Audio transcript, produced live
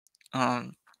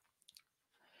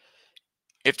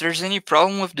If there's any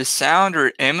problem with the sound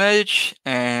or image,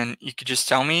 and you could just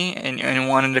tell me, and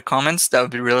anyone in the comments, that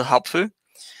would be really helpful.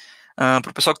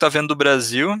 Para o pessoal que está vendo do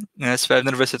Brasil, né, esse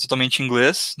webinar vai ser totalmente em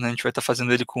inglês, né, a gente vai estar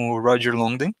fazendo ele com o Roger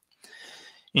Longden.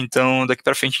 Então, daqui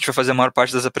para frente, a gente vai fazer a maior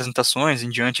parte das apresentações em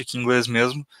diante aqui em inglês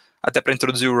mesmo, até para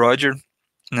introduzir o Roger,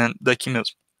 né, daqui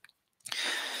mesmo.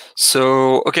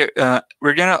 So, okay,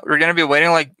 we're gonna be waiting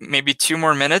like maybe 2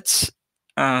 more minutes,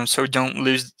 so we don't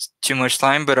lose too much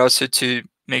time, but also to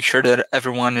make sure that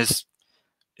everyone is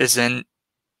in.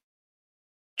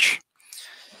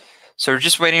 So we're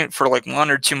just waiting for like 1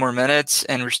 or 2 more minutes,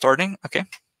 and we're starting. Okay.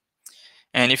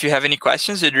 And if you have any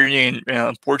questions, either in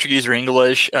Portuguese or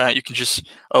English, you can just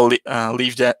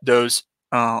leave those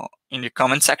in the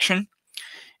comment section,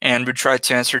 and we'll try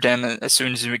to answer them as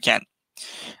soon as we can.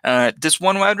 This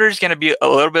one webinar is going to be a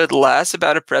little bit less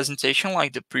about a presentation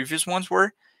like the previous ones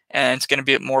were, and it's going to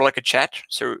be more like a chat.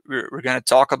 So we're going to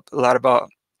talk a lot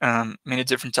about many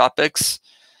different topics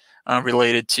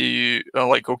related to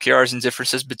like OKRs and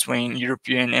differences between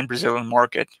European and Brazilian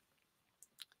market.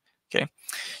 Ok?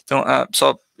 Então,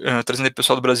 só trazendo aí o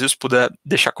pessoal do Brasil, se puder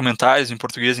deixar comentários em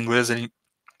português e inglês ali,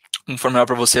 informar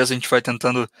para vocês, a gente vai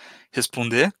tentando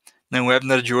responder. O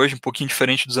webinar de hoje, um pouquinho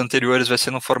diferente dos anteriores, vai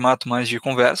ser no formato mais de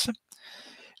conversa.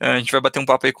 A gente vai bater um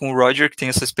papo aí com o Roger, que tem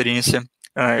essa experiência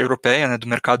europeia, né, do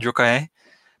mercado de OKR,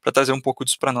 para trazer um pouco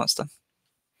disso para nós, tá?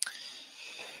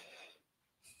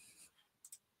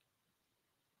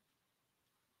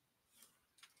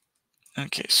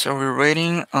 Okay, so we're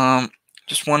waiting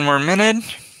just 1 more minute.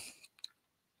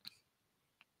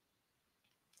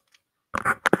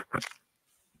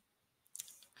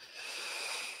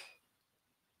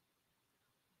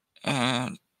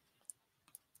 And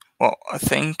well, I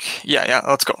think, yeah,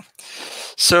 let's go.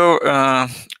 So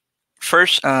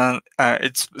first,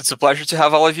 it's a pleasure to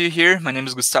have all of you here. My name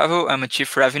is Gustavo. I'm a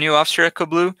Chief Revenue Officer at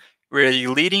CoBlue. We're a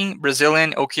leading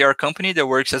Brazilian OKR company that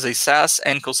works as a SaaS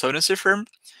and consultancy firm.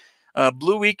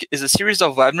 Blue Week is a series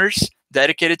of webinars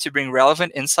dedicated to bring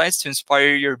relevant insights to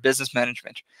inspire your business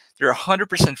management. They're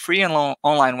 100% free and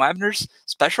online webinars,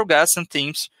 special guests and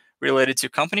themes related to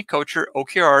company culture,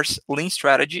 OKRs, lean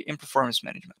strategy, and performance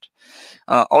management.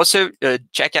 Also,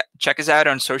 check us out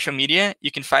on social media.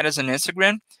 You can find us on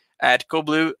Instagram at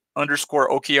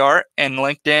CoBlue_OKR and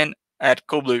LinkedIn at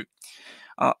CoBlue.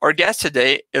 Our guest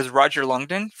today is Roger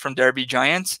Longden from Derby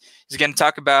Giants. He's going to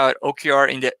talk about OKR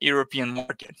in the European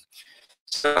market.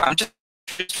 So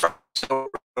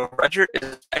Roger is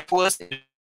a specialist in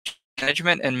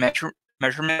management and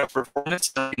measurement of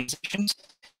performance in organizations.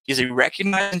 He's a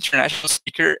recognized international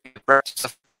speaker in the practice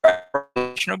of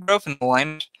organizational growth and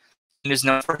alignment, and is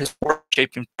known for his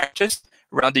work-shaping practice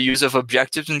around the use of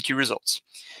objectives and key results.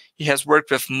 He has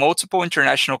worked with multiple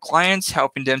international clients,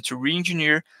 helping them to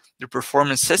re-engineer their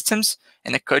performance systems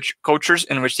and the cultures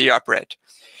in which they operate.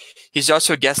 He's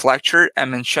also a guest lecturer at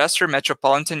Manchester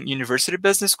Metropolitan University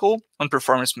Business School on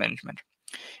performance management.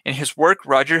 In his work,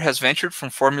 Roger has ventured from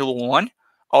Formula One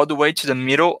all the way to the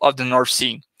middle of the North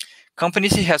Sea.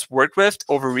 Companies he has worked with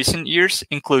over recent years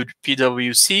include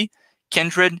PwC,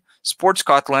 Kindred, Sport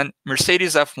Scotland,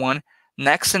 Mercedes F1,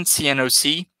 Nexent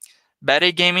CNOC,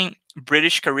 Beta Gaming,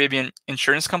 British Caribbean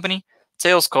Insurance Company,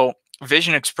 Salesco,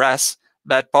 Vision Express,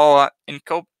 Bad Paula,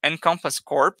 Encompass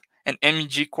Corp, and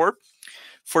MEG Corp.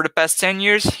 For the past 10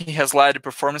 years, he has led the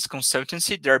performance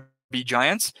consultancy Derby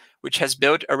Giants, which has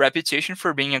built a reputation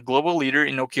for being a global leader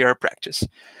in OKR practice.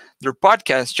 Their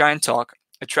podcast, Giant Talk,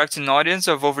 attracts an audience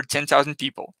of over 10,000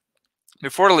 people.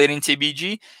 Before leading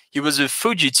TBG, he was with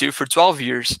Fujitsu for 12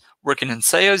 years, working in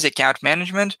sales, account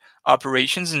management,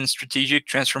 operations, and strategic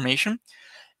transformation.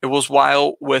 It was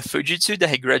while with Fujitsu that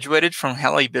he graduated from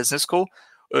LA Business School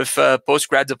with a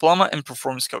postgrad diploma in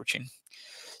performance coaching.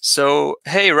 So,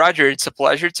 hey, Roger, it's a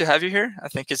pleasure to have you here. I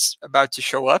think it's about to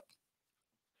show up.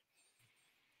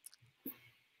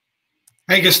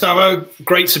 Hey, Gustavo,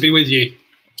 great to be with you.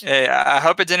 I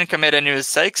hope I didn't commit any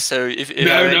mistakes. So if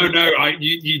no,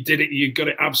 you did it. You got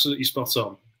it absolutely spot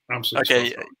on. Absolutely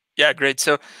spot on. Yeah, great.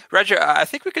 So, Roger, I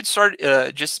think we could start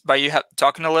just by you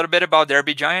talking a little bit about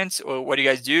Derby Giants. Or what do you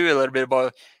guys do? A little bit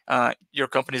about your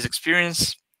company's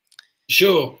experience.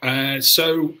 Sure.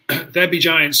 So, Derby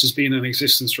Giants has been in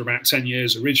existence for about 10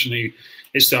 years. Originally,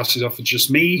 it started off with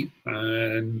just me,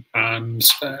 and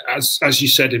as you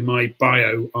said in my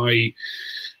bio, I'm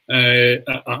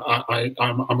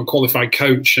a qualified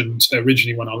coach, and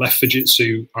originally when I left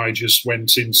Fujitsu, I just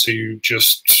went into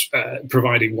just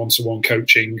providing one-to-one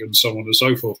coaching and so on and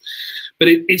so forth. But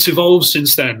it's evolved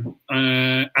since then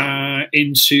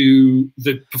into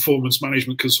the performance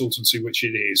management consultancy, which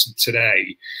it is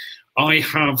today. I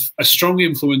have a strong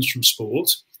influence from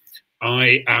sport.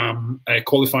 I am a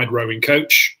qualified rowing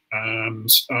coach, and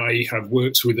I have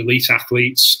worked with elite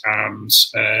athletes and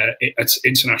at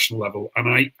international level. And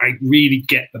I really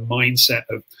get the mindset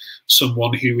of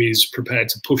someone who is prepared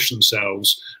to push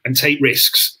themselves and take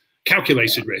risks,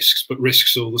 calculated risks, but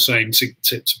risks all the same, to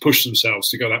push themselves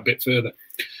to go that bit further.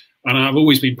 And I've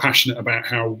always been passionate about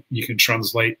how you can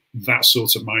translate that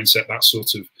sort of mindset, that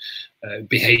sort of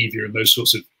behavior, and those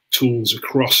sorts of tools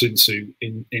across into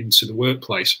the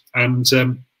workplace. And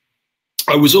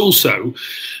I was also,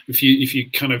 if you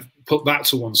kind of put that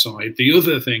to one side, the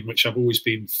other thing which I've always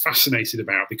been fascinated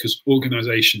about, because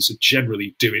organizations that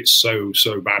generally do it so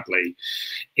badly,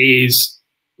 is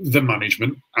the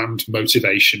management and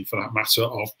motivation, for that matter,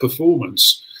 of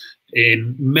performance.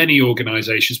 In many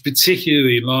organizations,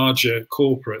 particularly larger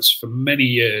corporates, for many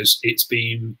years it's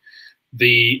been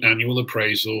the annual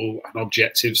appraisal and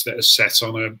objectives that are set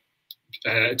on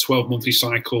a 12-monthly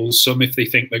cycle. Some, if they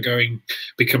think they're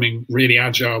becoming really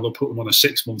agile, they'll put them on a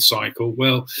 6-month cycle.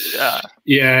 Well,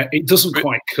 yeah, it doesn't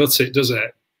quite cut it, does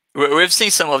it? We've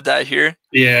seen some of that here.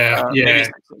 Yeah, yeah.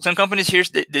 Some companies here,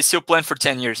 they still plan for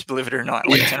 10 years, believe it or not,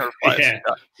 like 10 or 5. Yeah.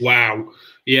 Wow.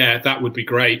 Yeah, that would be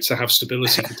great to have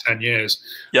stability for 10 years.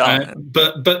 Yeah.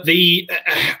 But the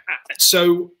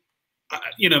so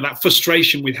you know, that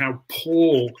frustration with how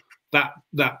poor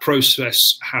that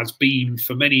process has been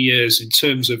for many years in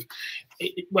terms of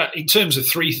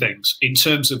three things: in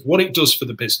terms of what it does for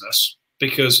the business,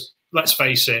 because let's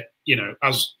face it, you know,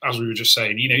 as we were just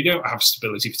saying, you know, you don't have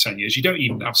stability for 10 years. You don't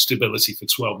even have stability for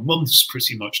 12 months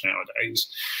pretty much nowadays.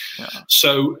 Yeah.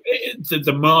 So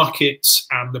the market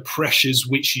and the pressures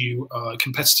which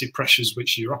competitive pressures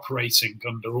which you're operating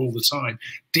under all the time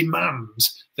demand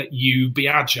that you be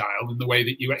agile in the way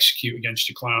that you execute against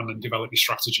your plan and develop your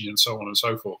strategy and so on and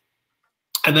so forth.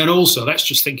 And then also, let's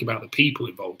just think about the people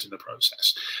involved in the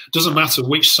process. It doesn't matter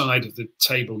which side of the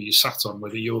table you sat on,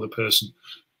 whether you're the person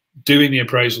doing the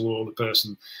appraisal or the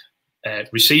person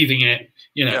receiving it.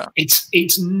 You know,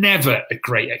 it's never a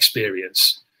great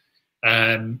experience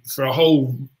for a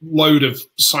whole load of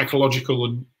psychological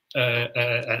and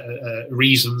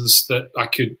reasons that I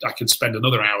could spend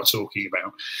another hour talking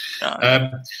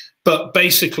about. But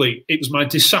basically, it was my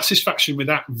dissatisfaction with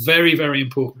that very, very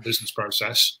important business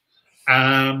process,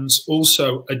 and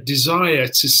also a desire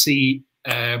to see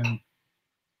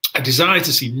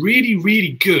really,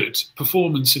 really good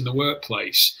performance in the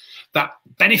workplace that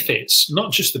benefits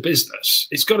not just the business.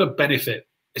 It's got to benefit.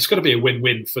 It's got to be a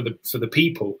win-win for the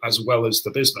people as well as the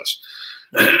business.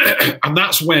 And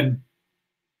that's when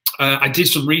I did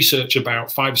some research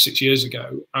about 5 or 6 years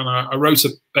ago, and I wrote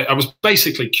I was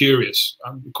basically curious.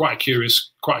 I'm quite a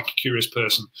curious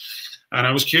person, and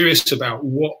I was curious about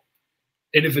what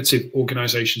innovative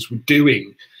organisations were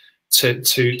doing to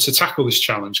tackle this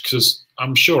challenge, because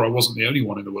I'm sure I wasn't the only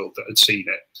one in the world that had seen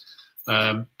it.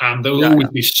 And there'll always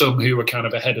be some who are kind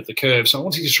of ahead of the curve. So I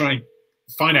wanted to try and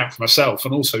find out for myself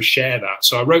and also share that.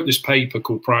 So I wrote this paper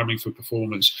called Priming for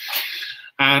Performance.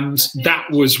 And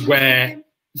that was where,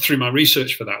 through my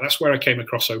research for that, that's where I came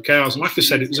across OKRs. And like I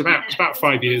said, it was about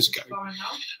 5 years ago.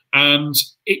 And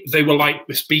they were like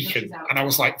this beacon. And I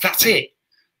was like, that's it.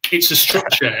 It's a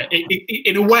structure.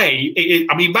 In a way,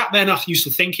 I mean, back then I used to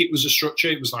think it was a structure.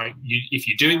 It was like, if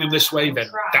you're doing them this way, then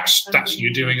that's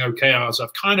you doing OKRs.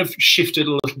 I've kind of shifted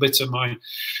a little bit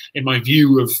in my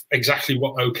view of exactly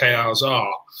what OKRs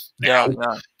are now.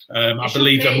 I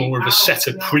believe they're more of a set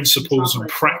of principles and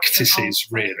practices,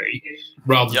 really,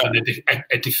 rather than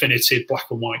a definitive black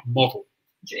and white model.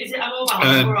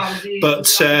 But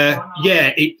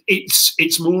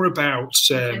it's more about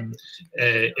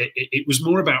it was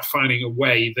more about finding a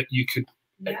way that you could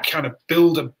kind of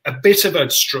build a bit of a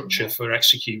structure for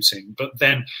executing, but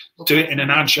then do it in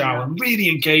an agile and really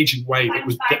engaging way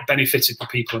that benefited the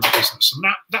people in the business. And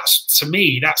that's to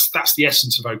me, that's the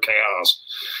essence of OKRs.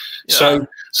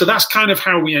 So that's kind of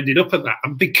how we ended up at that.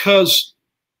 And because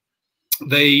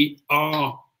they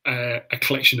are a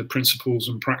collection of principles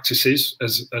and practices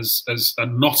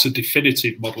and not a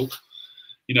definitive model.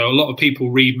 You know, a lot of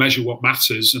people read Measure What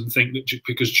Matters and think that just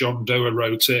because John Doe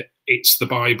wrote it, it's the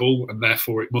Bible and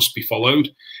therefore it must be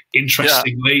followed.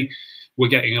 Interestingly, we're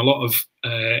getting a lot of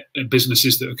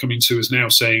businesses that are coming to us now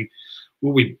saying,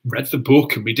 well, we read the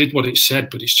book and we did what it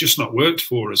said, but it's just not worked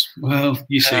for us. Well,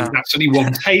 you see, that's only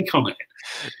one take on it.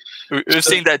 We've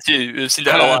seen that too. We've seen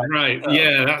that a lot. Right.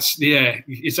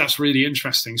 That's really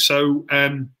interesting. So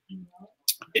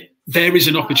there is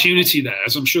an opportunity there,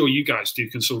 as I'm sure you guys do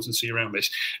consultancy around this,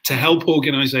 to help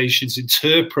organizations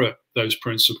interpret those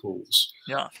principles,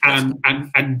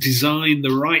 and design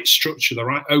the right structure, the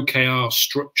right OKR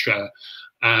structure,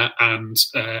 and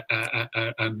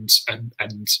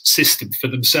system for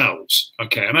themselves.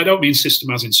 Okay, and I don't mean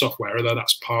system as in software, although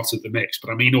that's part of the mix,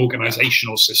 but I mean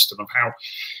organizational system of how,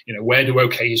 you know, where do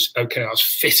OKRs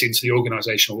fit into the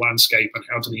organizational landscape, and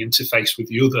how do they interface with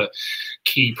the other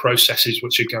key processes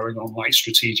which are going on, like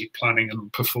strategic planning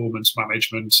and performance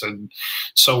management and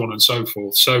so on and so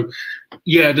forth. So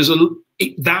yeah,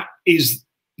 that is,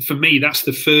 for me, that's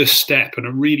the first step, and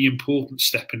a really important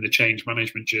step in the change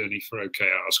management journey for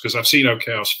OKRs, because I've seen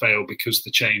OKRs fail because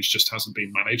the change just hasn't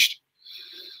been managed.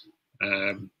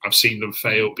 I've seen them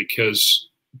fail because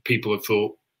people have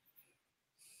thought,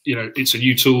 you know, it's a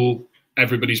new tool,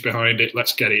 everybody's behind it,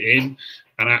 let's get it in.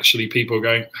 And actually people are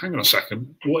going, hang on a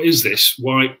second, what is this?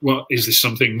 Why? What is this?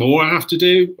 Something more I have to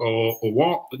do, or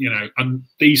what? You know, and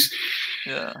these.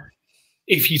 Yeah.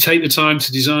 If you take the time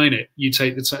to design it,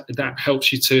 that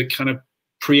helps you to kind of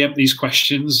preempt these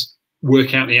questions,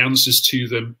 work out the answers to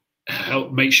them,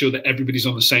 help make sure that everybody's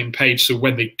on the same page. So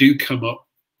when they do come up,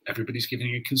 everybody's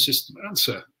giving a consistent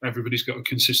answer. Everybody's got a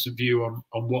consistent view on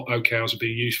what OKRs are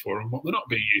being used for and what they're not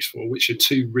being used for, which are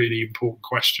two really important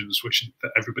questions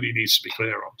that everybody needs to be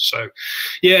clear on. So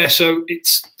yeah, so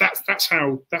that's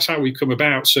how we come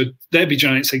about. So There Be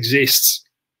Giants exists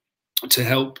to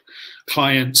help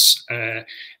clients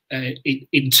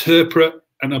interpret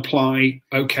and apply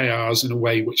OKRs in a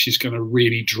way which is going to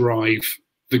really drive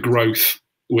the growth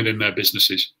within their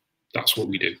businesses. That's what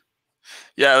we do.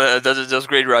 Yeah, that's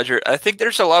great, Roger. I think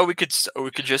there's a lot we could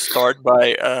just start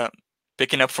by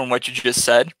picking up from what you just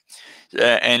said,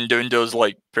 and doing those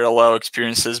like parallel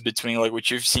experiences between like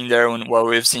what you've seen there and what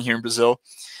we've seen here in Brazil.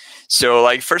 So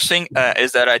like first thing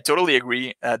is that I totally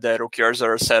agree that OKRs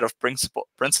are a set of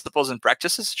principles and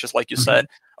practices, just like you said,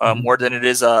 more than it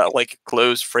is a like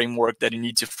closed framework that you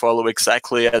need to follow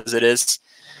exactly as it is.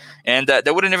 And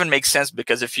that wouldn't even make sense,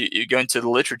 because if you go into the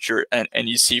literature and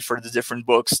you see for the different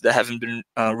books that haven't been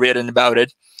written about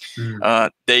it,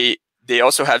 they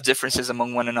also have differences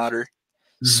among one another.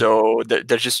 So there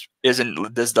just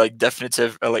isn't this like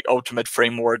definitive like ultimate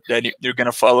framework that you're going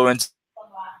to follow and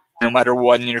no matter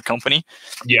what in your company.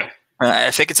 Yeah, I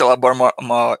think it's a lot more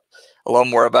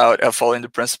about following the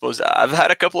principles. I've had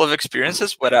a couple of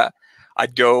experiences, but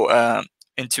I'd go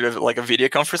into a video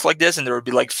conference like this, and there would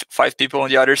be like 5 people on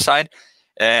the other side.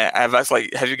 I've asked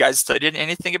like, "Have you guys studied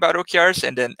anything about OKRs?"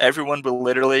 And then everyone will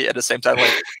literally at the same time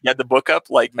like get the book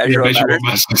up, like measure what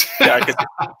matters.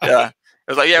 Yeah, it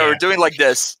was like, yeah, we're doing like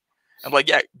this. I'm like,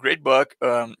 yeah, great book,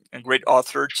 and great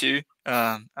author too.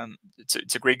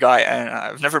 It's a great guy, and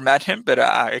I've never met him, but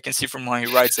I can see from how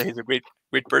he writes that he's a great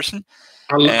person.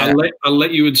 I'll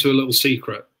let you into a little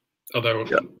secret, although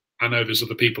I know there's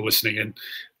other people listening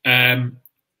in.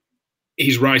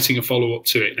 He's writing a follow-up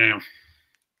to it now.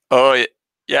 Oh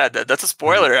yeah, that's a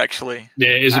spoiler actually. Yeah,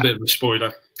 it is a bit of a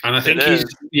spoiler, and I think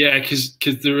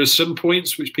because there are some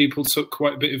points which people took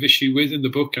quite a bit of issue with in the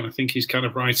book, and I think he's kind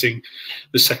of writing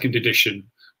the second edition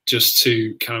just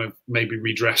to kind of maybe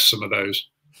redress some of those.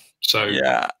 So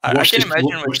yeah, I can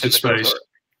imagine watch this space.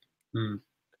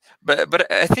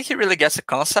 But I think he really gets the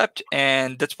concept,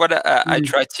 and that's what I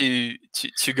try to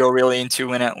go really into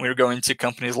when we're going to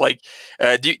companies. Like,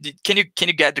 can you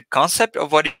get the concept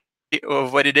of what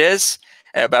it is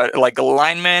about, like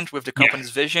alignment with the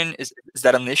company's vision? Is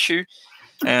that an issue?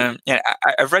 Yeah,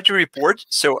 I've read your report,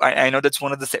 so I know that's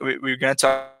one of the things we're going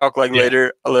to talk like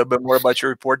later a little bit more about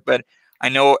your report. But I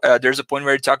know there's a point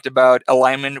where you talked about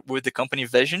alignment with the company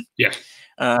vision. Yeah.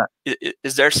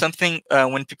 Is there something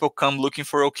when people come looking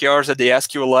for OKRs that they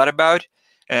ask you a lot about?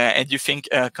 And do you think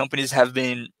companies have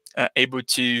been able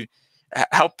to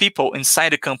help people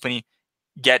inside the company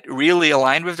get really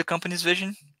aligned with the company's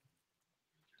vision?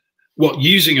 What,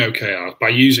 using OKRs? By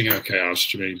using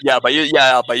OKRs, do you mean? Yeah, by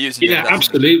using. Yeah,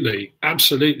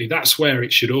 absolutely. That's where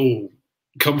it should all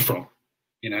come from.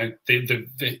 You know,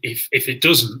 if it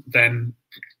doesn't, then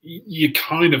you're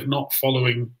kind of not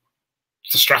following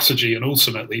the strategy, and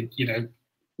ultimately, you know,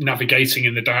 navigating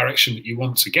in the direction that you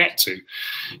want to get to.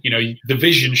 You know, the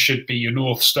vision should be your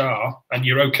North Star, and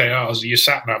your OKRs are your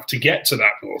sat nav to get to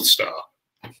that North Star.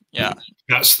 Yeah,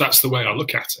 that's the way I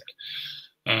look at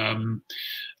it.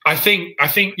 I think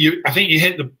you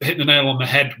hit the nail on the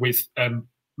head with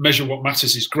measure what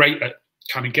matters is great at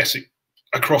kind of getting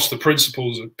across the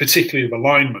principles, particularly of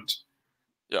alignment.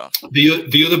 Yeah.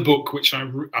 The other book which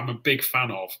I'm a big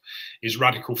fan of is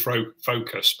Radical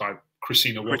Focus by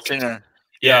Christina Wilkinson.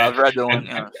 Yeah, Yeah, I've read the one. and,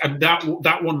 Yeah. and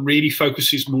that one really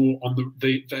focuses more on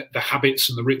the habits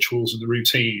and the rituals and the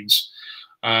routines.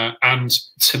 And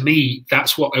to me,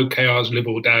 that's what OKRs live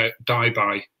or die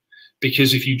by.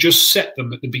 Because if you just set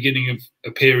them at the beginning of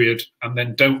a period and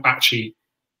then don't actually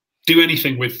do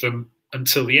anything with them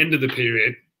until the end of the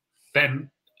period, then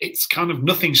it's kind of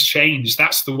nothing's changed.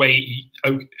 That's the way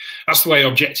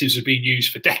objectives have been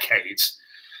used for decades.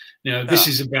 This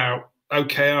is about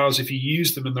OKRs. If you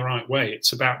use them in the right way,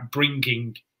 it's about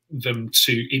bringing them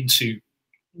into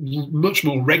much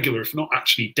more regular, if not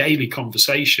actually daily,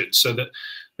 conversation, so that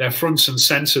they're front and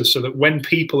center, so that when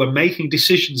people are making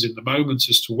decisions in the moment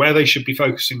as to where they should be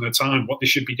focusing their time, what they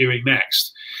should be doing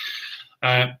next,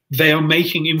 they are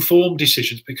making informed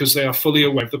decisions because they are fully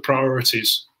aware of the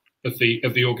priorities of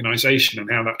the organization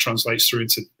and how that translates through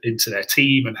into their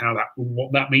team and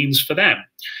what that means for them.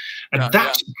 And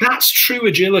that's true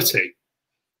agility.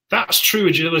 That's true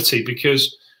agility,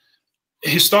 because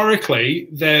historically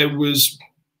there was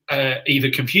either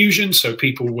confusion, so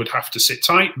people would have to sit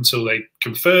tight until they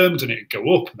confirmed and it'd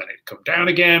go up and then it'd come down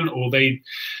again, or they'd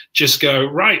just go,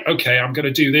 right, okay, I'm going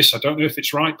to do this. I don't know if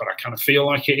it's right, but I kind of feel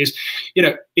like it is.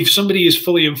 If somebody is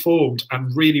fully informed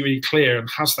and really, really clear and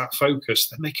has that focus,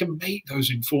 then they can make those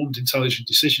informed, intelligent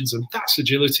decisions. And that's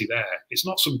agility there. It's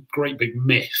not some great big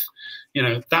myth.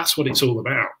 That's what it's all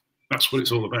about. That's what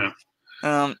it's all about.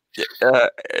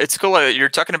 It's cool. You're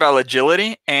talking about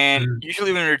agility, and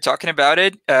usually when you're talking about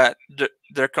it, there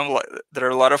are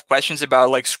a lot of questions about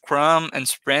like Scrum and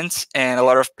sprints, and a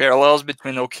lot of parallels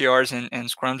between OKRs and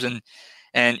Scrums,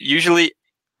 and usually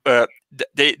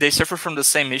they suffer from the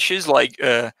same issues. Like,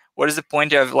 what is the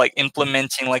point of like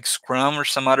implementing like Scrum or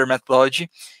some other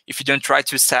methodology if you don't try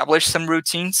to establish some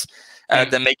routines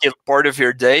that make it part of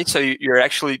your day, so you're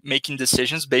actually making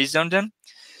decisions based on them?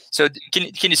 So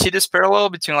can you see this parallel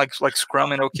between like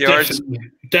Scrum and OKRs?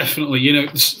 Definitely.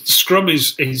 Scrum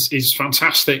is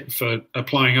fantastic for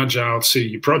applying Agile to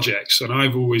your projects, and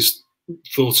I've always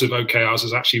thought of OKRs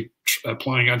as actually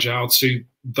applying Agile to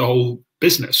the whole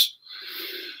business.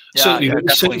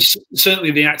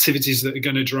 Certainly the activities that are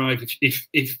going to drive, if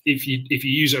you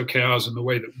use OKRs in the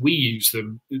way that we use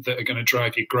them, that are going to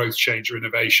drive your growth, change, or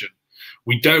innovation.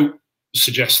 We don't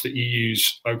suggest that you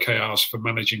use OKRs for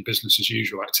managing business as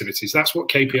usual activities. That's what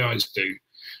KPIs do.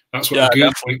 That's what they're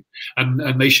good for,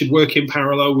 and they should work in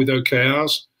parallel with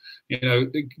OKRs. To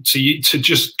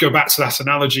just go back to that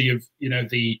analogy of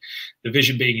the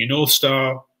vision being your North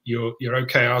Star, your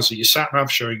OKRs are your sat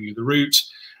nav showing you the route.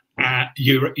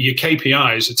 Your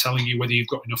KPIs are telling you whether you've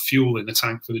got enough fuel in the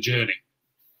tank for the journey.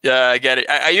 Yeah, I get it.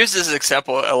 I use this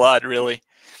example a lot, really.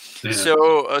 Yeah.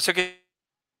 So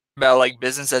about like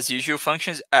business as usual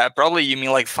functions, probably you mean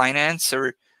like finance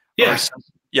or operations,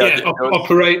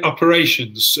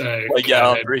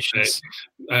 operations,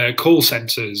 call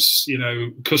centers,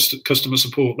 customer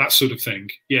support, that sort of thing.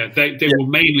 They will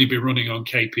mainly be running on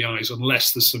KPIs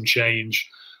unless there's some change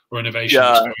or innovation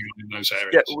that's going on in those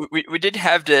areas. We did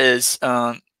have this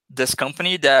this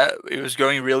company that it's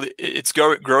growing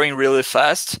really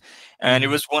fast. And it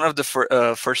was one of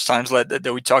the first times that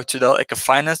we talked to a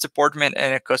finance department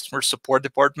and a customer support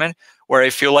department, where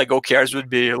I feel like OKRs would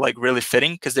be like really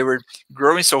fitting, because they were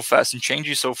growing so fast and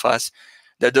changing so fast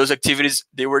that those activities,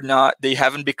 they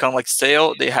haven't become like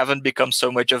stale. They haven't become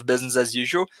so much of business as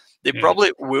usual. They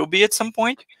probably will be at some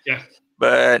point,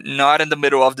 but not in the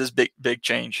middle of this big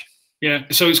change. Yeah,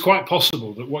 so it's quite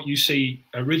possible that what you see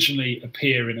originally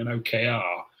appear in an OKR,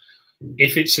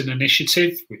 if it's an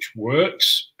initiative which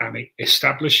works and it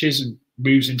establishes and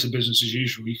moves into business as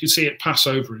usual, you can see it pass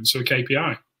over into a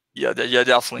KPI. Yeah,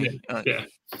 definitely.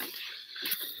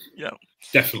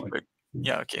 Definitely.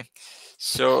 Yeah, okay.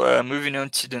 So moving on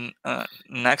to the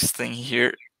next thing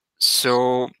here.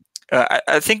 So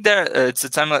I think that it's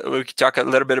a time that we could talk a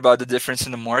little bit about the difference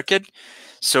in the market.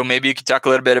 So maybe you could talk a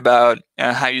little bit about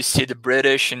how you see the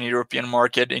British and European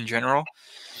market in general.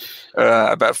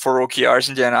 About for OKRs,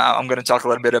 and then I'm going to talk a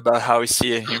little bit about how we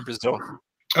see it here in Brazil.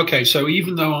 Okay, so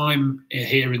even though I'm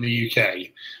here in the UK,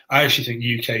 I actually think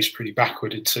the UK is pretty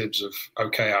backward in terms of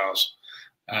OKRs.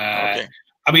 I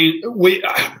mean,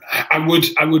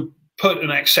 I would put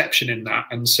an exception in that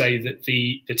and say that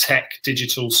the tech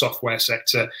digital software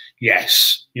sector,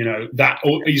 yes, that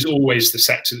is always the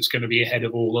sector that's going to be ahead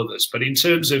of all others. But in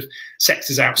terms of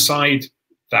sectors outside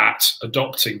that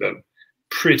adopting them,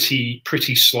 pretty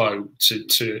slow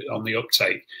to on the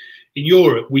uptake. In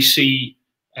Europe, we see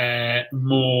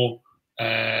more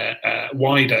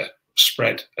wider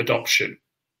spread adoption.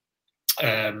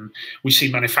 We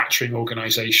see manufacturing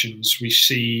organizations, we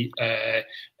see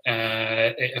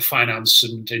finance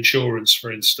and insurance,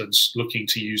 for instance, looking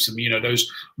to use them. You know,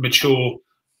 those mature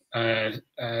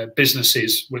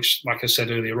businesses, which, like I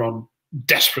said earlier on,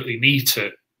 desperately need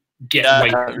to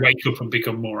wake up and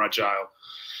become more agile.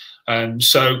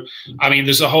 So, I mean,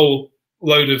 there's a whole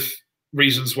load of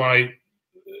reasons why,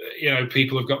 you know,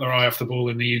 people have got their eye off the ball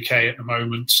in the UK at the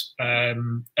moment.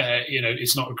 You know,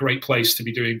 it's not a great place to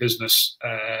be doing business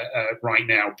right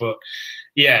now. But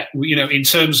yeah, you know, in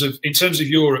terms of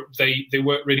Europe, they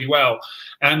work really well.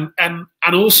 And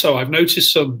also, I've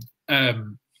noticed some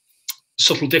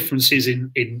subtle differences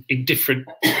in different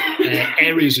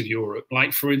areas of Europe.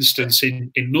 Like, for instance,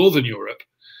 in Northern Europe,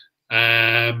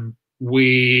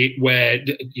 where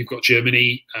you've got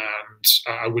Germany, and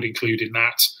I would include in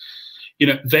that, you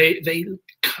know, they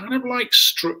kind of like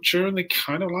structure, and they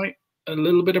kind of like a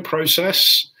little bit of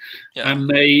process, and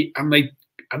they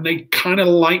kind of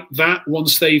like that.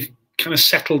 Once they've kind of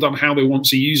settled on how they want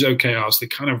to use OKRs, they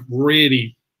kind of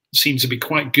really seem to be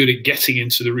quite good at getting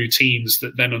into the routines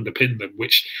that then underpin them,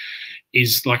 which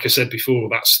is, like I said before,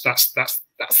 that's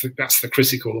the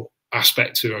critical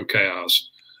aspect to OKRs,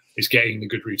 is getting the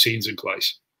good routines in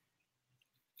place.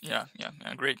 Yeah,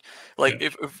 great. Like,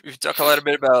 if you talk a little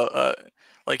bit about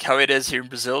like how it is here in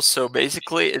Brazil, so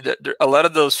basically a lot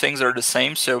of those things are the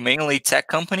same. So mainly tech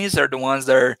companies are the ones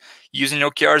that are using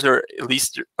OKRs, or at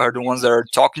least are the ones that are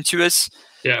talking to us,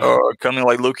 or coming,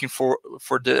 like, looking for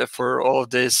all of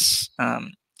this,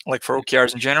 like for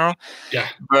OKRs in general. Yeah.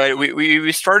 But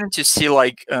we starting to see,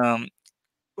 like,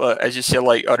 as you said,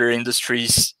 like, other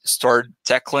industries start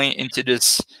tackling into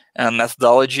this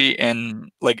methodology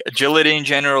and, like, agility in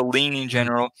general, lean in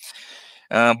general.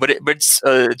 But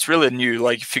it's really new.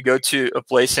 Like, if you go to a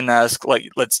place and ask, like,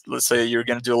 let's say you're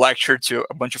going to do a lecture to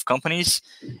a bunch of companies,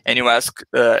 and you ask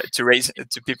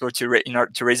people to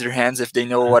raise their hands if they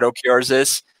know what OKRs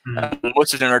is,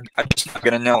 most of them are just not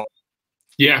going to know.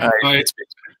 Yeah,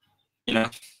 you know.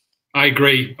 I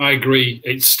agree.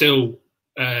 It's still.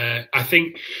 I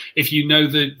think if you know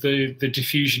the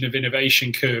diffusion of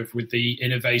innovation curve with the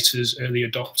innovators, early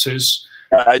adopters,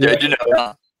 I do know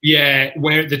that. Yeah,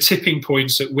 where the tipping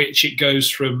points at which it goes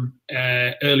from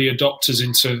early adopters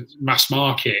into mass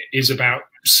market is about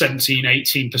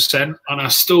 17–18%, and I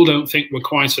still don't think we're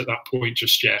quite at that point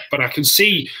just yet. But I can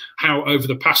see how over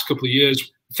the past couple of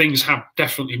years things have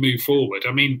definitely moved forward.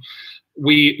 I mean,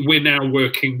 we're now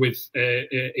working with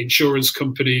insurance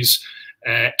companies,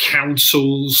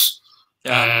 councils,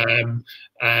 you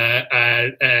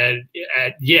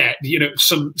know,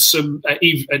 some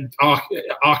even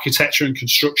architecture and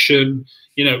construction.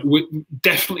 You know, we're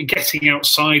definitely getting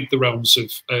outside the realms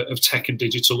of tech and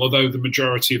digital, although the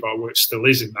majority of our work still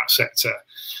is in that sector.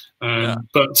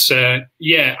 But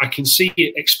yeah, I can see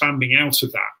it expanding out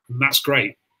of that, and that's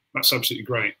great. That's absolutely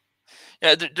great.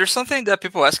 Yeah, there's something that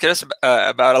people ask us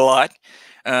about a lot.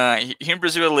 Here in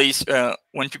Brazil, at least,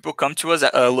 when people come to us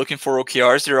looking for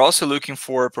OKRs, they're also looking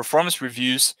for performance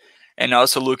reviews, and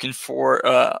also looking for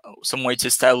some way to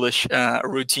establish a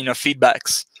routine of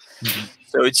feedbacks.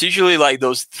 So it's usually like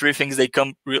those three things, they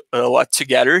come a lot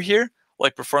together here,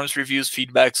 like performance reviews,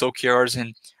 feedbacks, OKRs,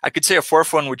 and I could say a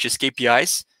fourth one, which is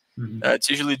KPIs. It's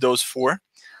usually those four.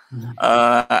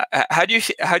 How do you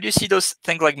see those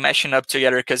things, like, meshing up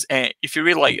together? Because if you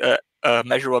read, like,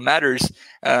 Measure What Matters,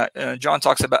 John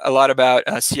talks a lot about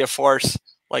CFRs,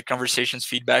 like conversations,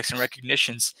 feedbacks, and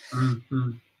recognitions. I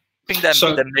think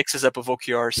that mixes up of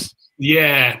OKRs.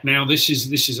 Yeah. Now this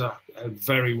is a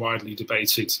very widely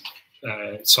debated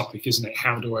topic, isn't it?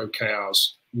 How do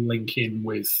OKRs link in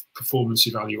with performance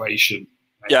evaluation?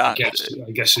 I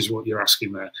guess is what you're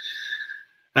asking there.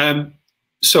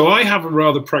 So I have a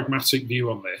rather pragmatic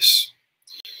view on this.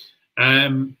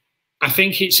 I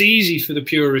think it's easy for the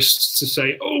purists to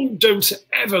say, oh, don't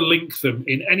ever link them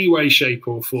in any way, shape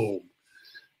or form.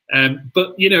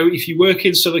 But, you know, if you work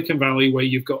in Silicon Valley where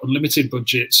you've got unlimited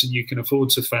budgets and you can afford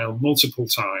to fail multiple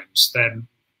times, then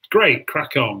great,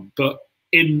 crack on. But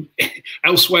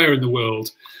elsewhere in the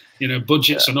world, you know,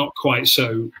 budgets are not quite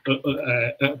so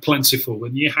plentiful,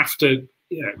 and you have to,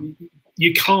 you know,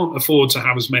 you can't afford to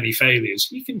have as many failures.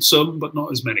 You can some, but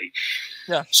not as many.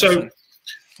 Yeah. So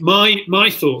my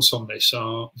thoughts on this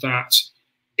are that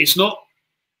it's not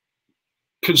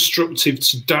constructive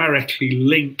to directly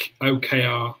link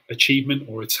OKR achievement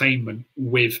or attainment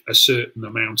with a certain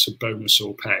amount of bonus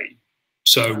or pay.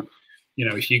 So, you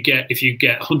know, if you get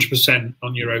 100%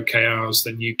 on your OKRs,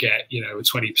 then you get, you know, a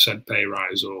 20% pay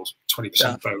rise or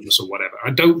 20% bonus or whatever.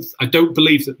 I don't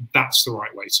believe that that's the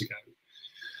right way to go.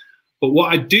 But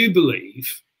what I do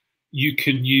believe you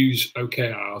can use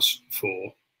OKRs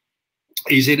for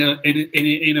is in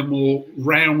a more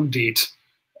rounded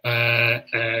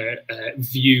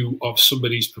view of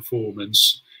somebody's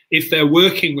performance. If they're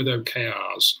working with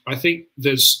OKRs, I think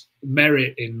there's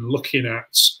merit in looking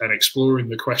at and exploring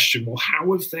the question, well,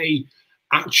 how have they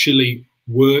actually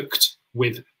worked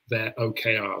with their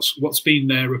OKRs? What's been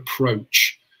their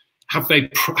approach? Have they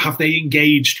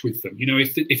engaged with them? You know,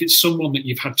 if it's someone that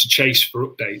you've had to chase for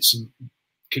updates and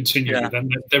continually, then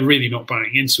they're really not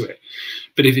buying into it.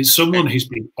 But if it's someone who's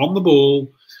been on the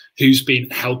ball, who's been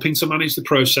helping to manage the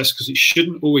process, because it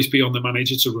shouldn't always be on the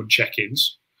manager to run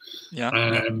check-ins.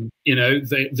 You know,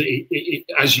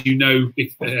 as you know,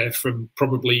 from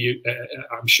probably,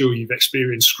 I'm sure you've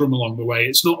experienced Scrum along the way.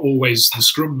 It's not always the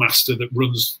Scrum Master that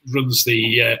runs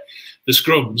the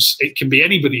scrums. It can be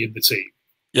anybody in the team.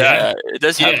 Yeah, it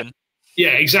does happen.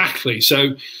 Yeah, exactly.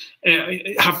 So,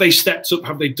 have they stepped up?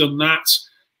 Have they done that?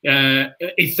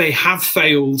 If they have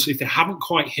failed, if they haven't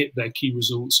quite hit their key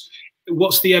results,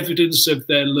 what's the evidence of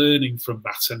their learning from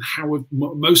that, and how have,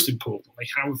 most importantly,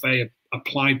 how have they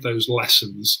applied those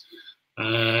lessons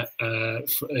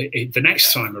the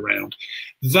next time around?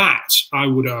 That, I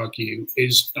would argue,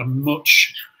 is a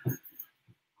much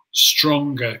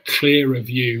stronger, clearer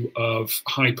view of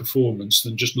high performance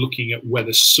than just looking at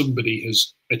whether somebody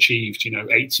has achieved, you know,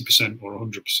 80% or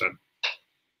 100%.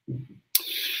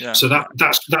 So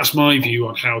that's my view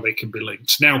on how they can be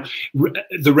linked. Now,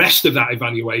 the rest of that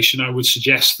evaluation, I would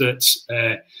suggest that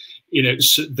you know,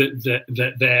 that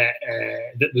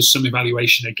there's some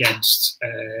evaluation against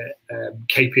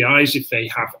KPIs if they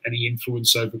have any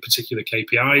influence over particular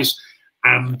KPIs,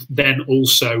 and then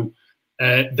also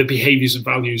the behaviours and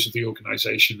values of the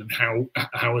organisation and how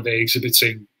are they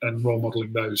exhibiting and role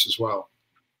modelling those as well.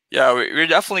 Yeah, we're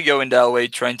definitely going that way,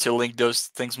 trying to link those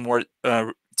things more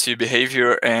to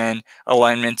behavior and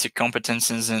alignment to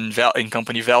competences and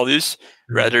company values,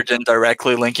 rather than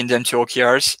directly linking them to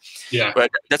OKRs. Yeah, but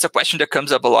that's a question that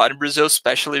comes up a lot in Brazil,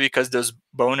 especially because those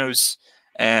bonus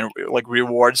and like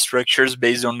reward structures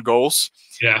based on goals.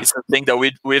 It's a thing that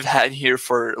we've had here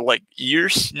for like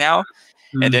years now,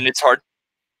 and then it's hard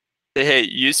to say, hey,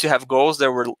 you used to have goals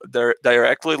that were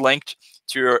directly linked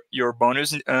to your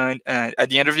bonus at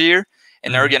the end of the year,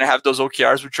 and now we're going to have those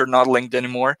OKRs which are not linked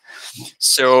anymore.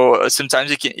 So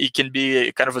sometimes it can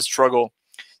be kind of a struggle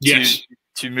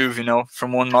to move, you know,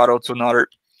 from one model to another.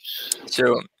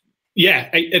 So yeah,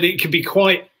 and it can be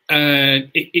quite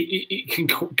it can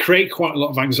create quite a lot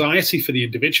of anxiety for the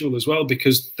individual as well,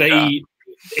 because they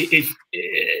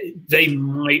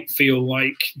might feel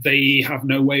like they have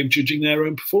no way of judging their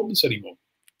own performance anymore.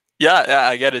 Yeah,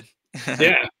 I get it.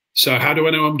 Yeah. So how do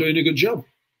I know I'm doing a good job?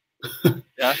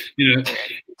 Yeah. You know,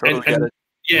 totally get it.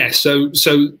 Yeah. So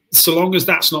long as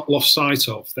that's not lost sight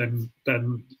of, then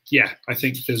yeah, I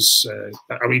think there's.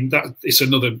 I mean, that it's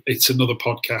another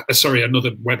podcast. Sorry,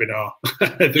 another webinar.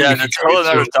 Yeah, that's a whole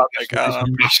other topic.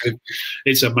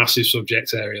 It's a massive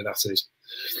subject area. That is.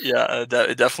 Yeah,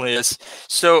 it definitely is.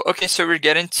 So okay, so we're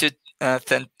getting to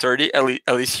 10:30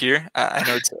 at least here. I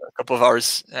know it's a couple of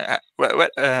hours.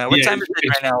 What time is it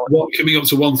right now? Coming up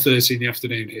to 1:30 in the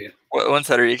afternoon here.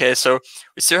 1:30. Okay, so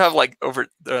we still have like over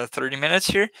 30 minutes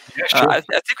here. Yeah, sure. I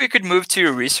think we could move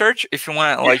to research if you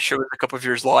want to like show us a couple of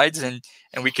your slides, and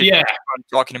we could keep on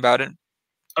talking about it.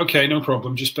 Okay, no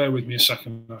problem. Just bear with me a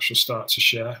second. I shall start to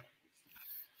share.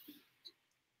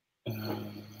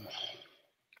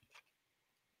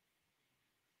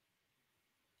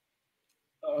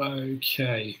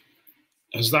 Okay,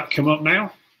 has that come up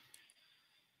now?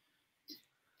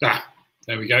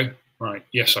 There we go. Right,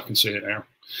 yes, I can see it now.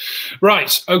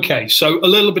 Right, okay, so a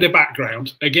little bit of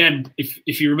background. Again,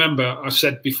 if you remember, I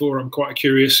said before I'm quite a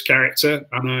curious character,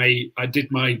 and I did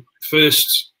my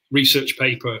first research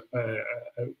paper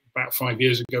about 5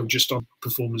 years ago just on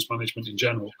performance management in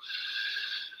general.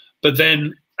 But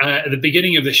then at the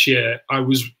beginning of this year, I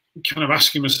was kind of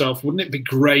asking myself, wouldn't it be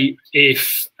great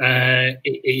if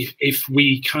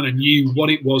we kind of knew what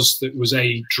it was that was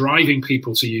driving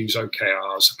people to use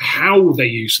OKRs, how they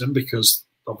use them, because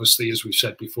obviously, as we've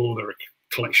said before, they're a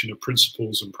collection of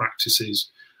principles and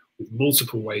practices with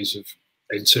multiple ways of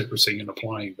interpreting and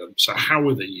applying them. So how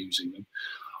are they using them?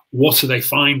 What are they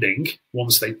finding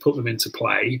once they put them into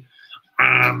play?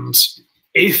 And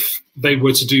if they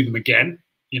were to do them again,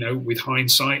 you know, with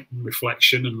hindsight and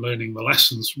reflection and learning the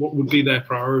lessons, what would be their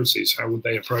priorities? How would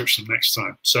they approach them next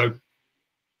time? So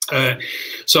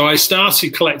I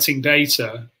started collecting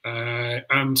data,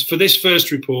 and for this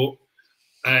first report,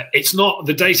 it's not,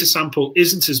 the data sample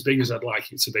isn't as big as I'd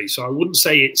like it to be. So I wouldn't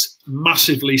say it's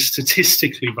massively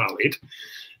statistically valid,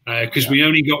 because we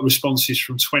only got responses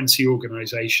from 20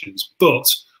 organisations, but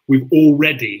we've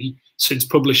already, since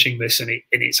publishing this, and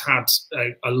it's had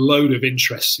a load of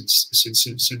interest since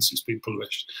it's been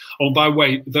published. Oh, by the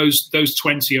way, those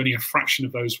 20, only a fraction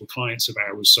of those were clients of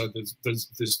ours, so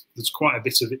there's quite a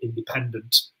bit of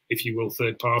independent, if you will,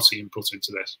 third party input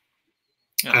into this.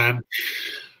 Yeah.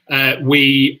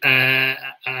 We've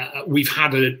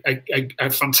had a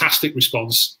fantastic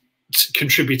response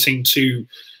contributing to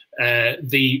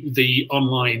the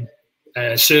online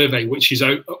survey, which is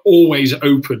always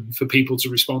open for people to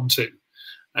respond to.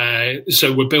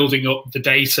 So we're building up the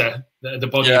data, the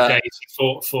body of data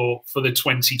for the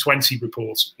 2020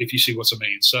 report, if you see what I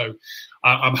mean. So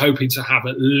I'm hoping to have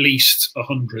at least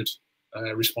 100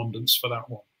 respondents for that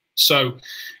one. So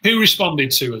who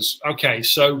responded to us? Okay,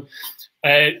 so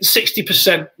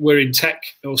 60% were in tech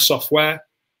or software,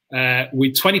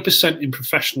 with 20% in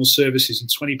professional services and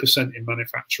 20% in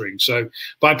manufacturing. So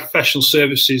by professional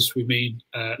services, we mean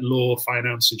law,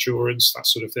 finance, insurance, that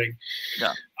sort of thing.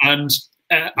 Yeah. And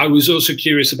I was also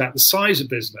curious about the size of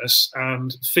business,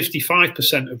 and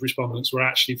 55% of respondents were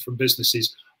actually from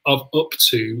businesses of up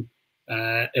to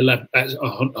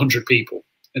 100 people.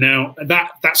 Now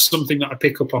that's something that I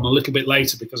pick up on a little bit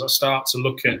later, because I start to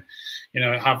look at,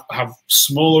 have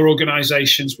smaller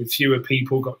organisations with fewer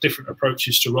people got different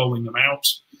approaches to rolling them out,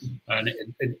 and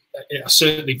I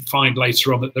certainly find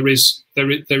later on that the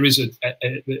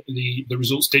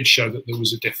results did show that there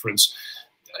was a difference.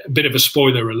 A bit of a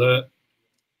spoiler alert.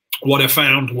 What I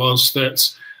found was that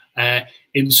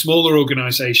in smaller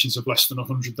organisations of less than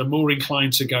 100, they're more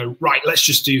inclined to go, right, let's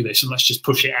just do this and let's just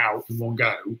push it out in one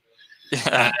go.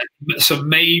 Yeah. So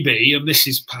maybe, and this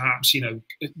is perhaps, a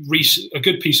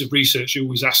good piece of research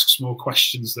always asks more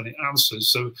questions than it answers.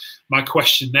 So my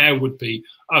question there would be,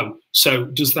 so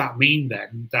does that mean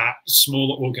then that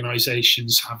smaller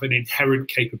organisations have an inherent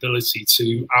capability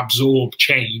to absorb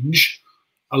change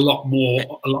a lot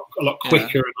more, a lot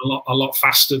quicker, and a lot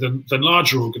faster than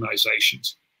larger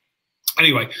organisations?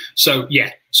 Anyway, so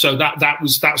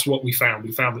that's what we found.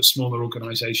 We found that smaller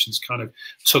organisations kind of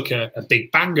took a big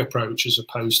bang approach, as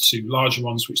opposed to larger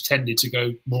ones, which tended to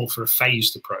go more for a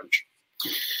phased approach.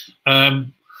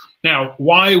 Now,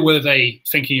 why were they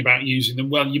thinking about using them?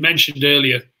 Well, you mentioned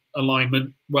earlier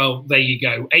alignment. Well, there you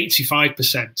go.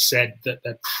 85% said that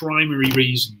their primary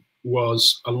reason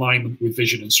was alignment with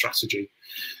vision and strategy.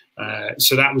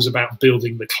 So that was about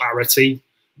building the clarity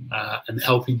and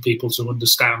helping people to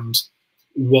understand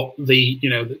what the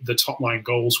top line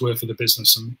goals were for the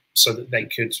business, and so that they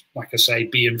could, like I say,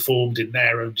 be informed in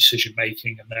their own decision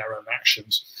making and their own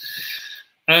actions.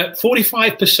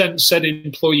 45% said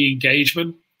employee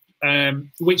engagement,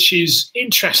 which is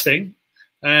interesting.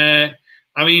 I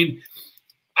mean,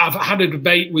 I've had a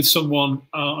debate with someone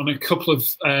on a couple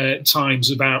of times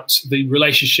about the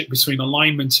relationship between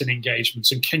alignment and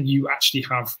engagement, and can you actually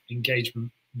have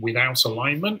engagement without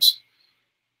alignment?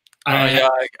 Yeah,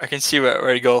 I can see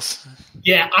where it goes.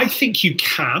 Yeah, I think you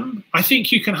can. I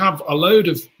think you can have a load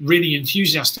of really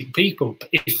enthusiastic people, but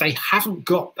if they haven't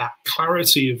got that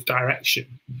clarity of direction,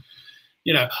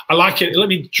 I like it. Let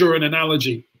me draw an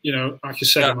analogy. Like I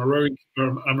said, I'm a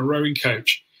rowing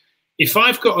coach. If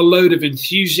I've got a load of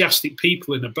enthusiastic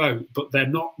people in a boat, but they're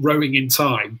not rowing in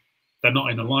time, they're not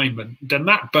in alignment, then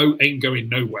that boat ain't going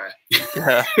nowhere.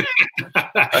 Yeah,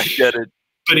 I get it.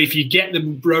 But if you get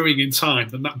them rowing in time,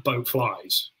 then that boat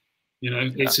flies.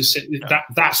 That's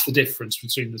the difference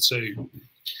between the two.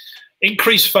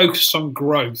 Increased focus on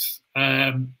growth.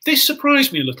 This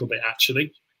surprised me a little bit,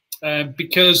 actually,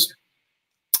 because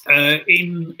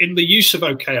in the use of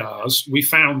OKRs, we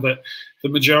found that the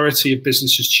majority of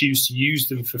businesses choose to use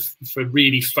them for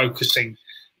really focusing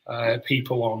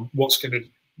people on what's going to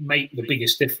make the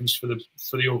biggest difference for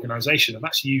the organisation, and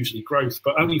that's usually growth.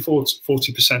 But only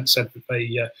 40% said that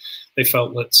they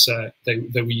felt that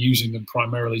they were using them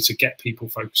primarily to get people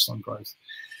focused on growth,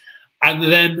 and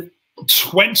then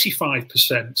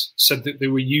 25% said that they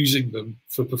were using them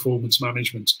for performance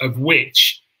management, of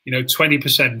which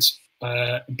 20%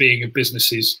 being of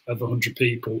businesses of 100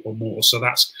 people or more. So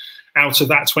that's out of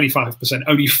that 25%,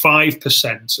 only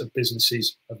 5% of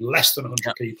businesses of less than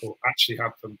 100 people actually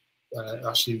had them.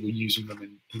 Actually were using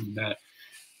them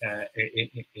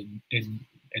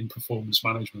in performance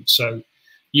management. So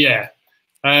yeah,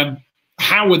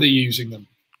 how were they using them?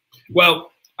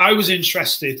 Well, I was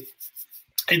interested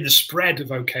in the spread of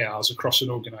OKRs across an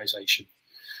organization.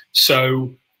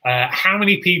 So how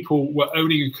many people were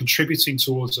owning and contributing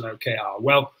towards an OKR?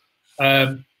 Well,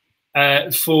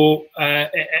 for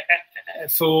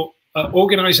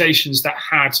organizations that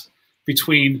had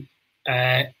between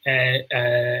 0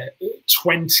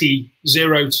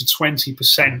 to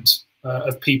 20%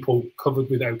 of people covered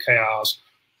with OKRs,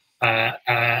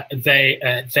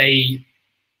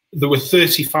 there were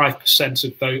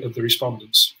 35% of the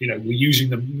respondents, were using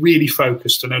them really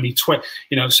focused, and only so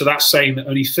that's saying that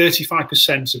only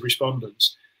 35% of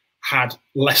respondents had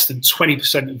less than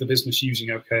 20% of the business using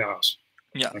OKRs.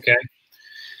 Yeah. Okay.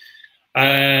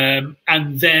 And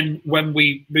then when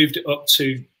we moved it up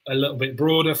to a little bit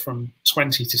broader, from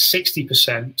 20 to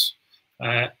 60%,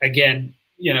 again,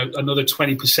 another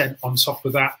 20% on top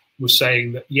of that was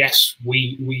saying that yes,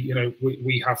 we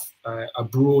have a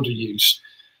broader use.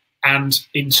 And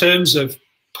in terms of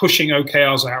pushing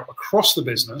OKRs out across the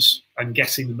business and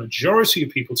getting the majority of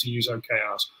people to use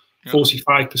OKRs,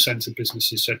 45% of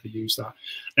businesses said they use that.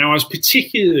 Now, I was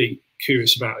particularly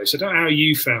curious about this. I don't know how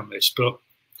you found this, but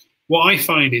what I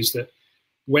find is that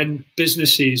when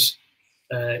businesses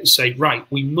say, right,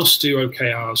 we must do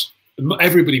OKRs,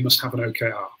 everybody must have an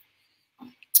OKR,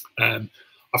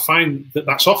 I find that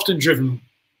that's often driven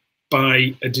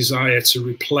by a desire to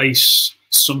replace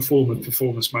some form of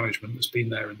performance management that's been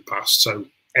there in the past. So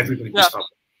everybody must have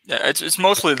it. Yeah, it's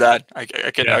mostly that. I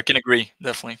can agree,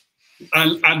 definitely.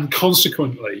 And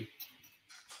consequently,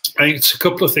 I think it's a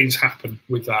couple of things happen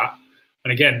with that.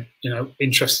 And again,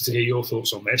 interested to hear your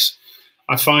thoughts on this.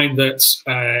 I find that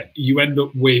you end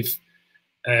up with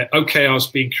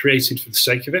OKRs being created for the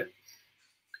sake of it,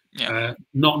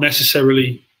 not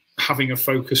necessarily having a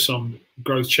focus on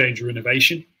growth, change, or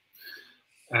innovation.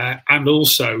 And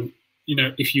also,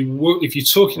 if you're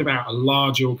talking about a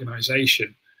large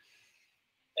organization,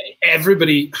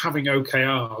 everybody having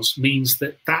OKRs means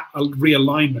that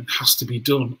realignment has to be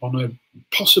done on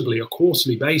possibly a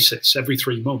quarterly basis every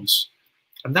 3 months,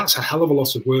 and that's a hell of a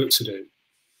lot of work to do.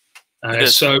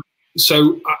 So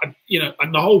and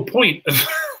the whole point of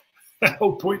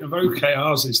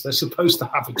OKRs is they're supposed to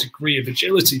have a degree of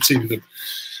agility to them.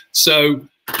 So,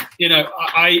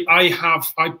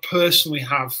 I personally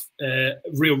have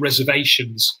real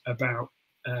reservations about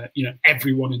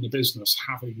everyone in the business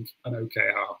having an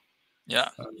OKR. Yeah.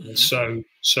 So,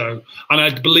 and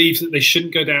I believe that they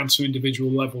shouldn't go down to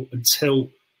individual level until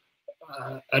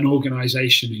an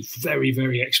organization is very,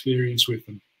 very experienced with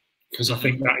them, because I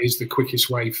think that is the quickest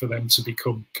way for them to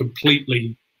become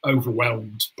completely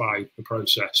overwhelmed by the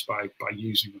process, by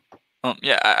using them.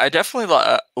 Yeah, I definitely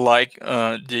like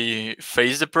the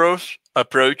phased approach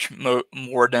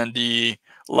more than the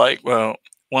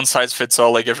one size fits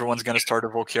all, like everyone's gonna start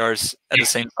with OKRs at the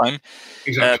same time.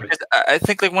 Exactly. I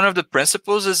think like one of the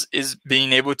principles is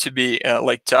being able to be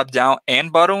like top down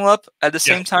and bottom up at the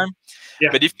same time. Yeah.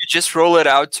 But if you just roll it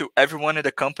out to everyone in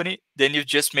the company, then you've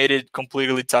just made it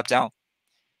completely top down.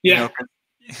 Yeah.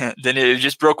 Then it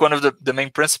just broke one of the main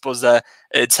principles, that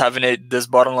it's having this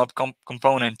bottom up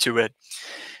component to it.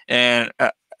 And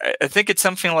I think it's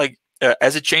something like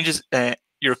as it changes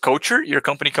your culture, your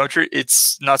company culture,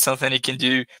 it's not something you can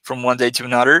do from one day to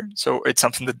another. So it's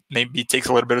something that maybe takes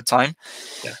a little bit of time.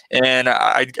 Yeah. And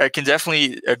I can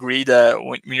definitely agree that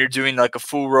when you're doing like a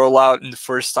full rollout in the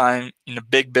first time in a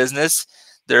big business,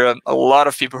 there are a lot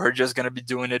of people who are just going to be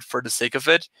doing it for the sake of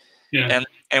it. Yeah.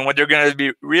 And what they're going to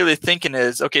be really thinking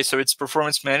is, okay, so it's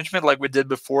performance management like we did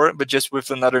before, but just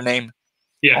with another name.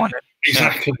 Yeah,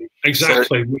 exactly. So,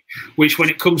 which, when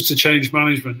it comes to change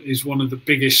management, is one of the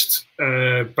biggest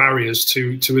barriers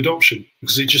to adoption,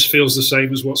 because it just feels the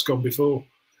same as what's gone before.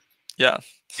 Yeah.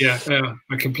 Yeah,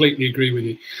 I completely agree with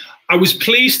you. I was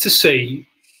pleased to see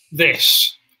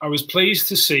this. I was pleased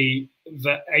to see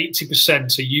that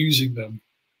 80% are using them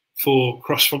for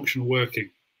cross-functional working,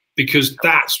 because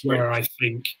that's where I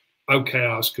think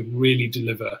OKRs could really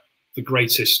deliver the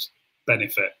greatest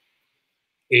benefit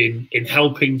in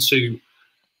helping to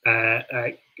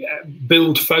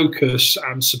build focus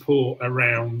and support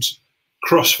around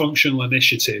cross-functional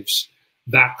initiatives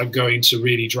that are going to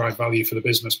really drive value for the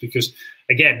business. Because,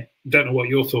 again, don't know what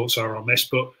your thoughts are on this,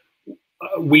 but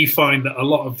we find that a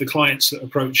lot of the clients that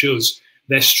approach us,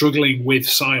 they're struggling with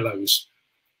silos.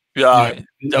 Yeah,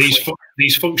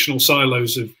 these functional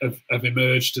silos have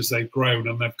emerged as they've grown,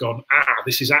 and they've gone,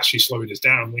 this is actually slowing us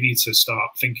down. We need to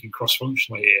start thinking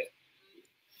cross-functionally here.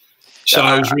 So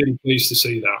I was really pleased to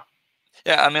see that.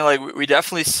 Yeah, I mean, like we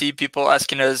definitely see people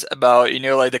asking us about,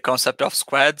 like the concept of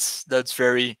squads. That's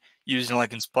very used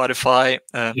like in Spotify.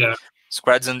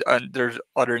 Squads, and there's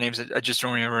other names that I just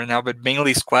don't remember right now, but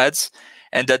mainly squads.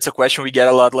 And that's a question we get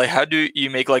a lot. Like, how do you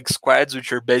make like squads,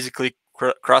 which are basically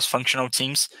cross-functional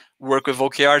teams, work with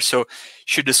OKR? So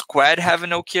should the squad have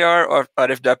an OKR, or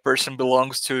if that person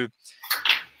belongs to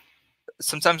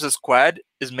sometimes a squad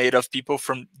is made of people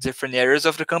from different areas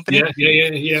of the company.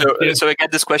 So I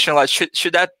get this question a lot: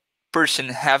 should that person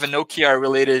have an OKR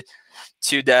related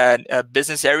to that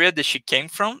business area that she came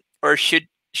from, or should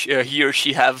he or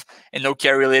she have an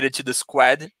OKR related to the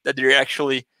squad that they're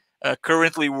actually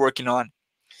currently working on?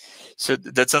 So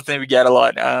that's something we get a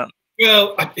lot.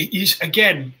 Well,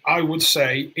 again, I would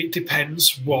say it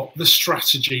depends what the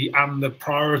strategy and the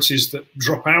priorities that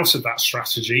drop out of that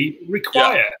strategy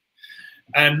require.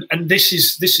 And this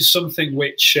is something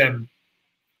which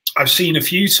I've seen a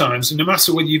few times. And no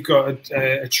matter whether you've got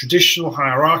a traditional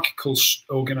hierarchical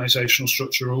organizational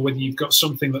structure or whether you've got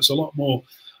something that's a lot more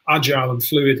agile and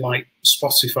fluid, like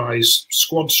Spotify's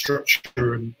squad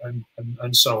structure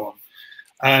and so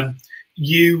on,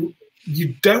 you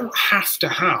don't have to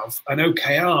have an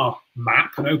OKR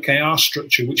map, an OKR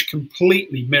structure, which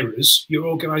completely mirrors your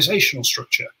organizational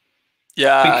structure.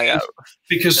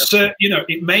 Because you know,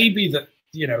 it may be that,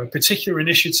 you know, a particular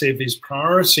initiative is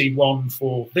priority one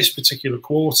for this particular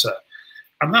quarter,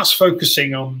 and that's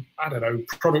focusing on, I don't know,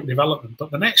 product development. But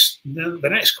the next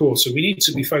quarter, we need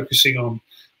to be focusing on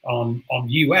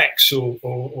UX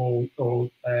or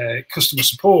customer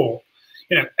support.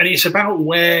 You know, and it's about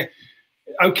where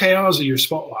OKRs are your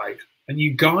spotlight, and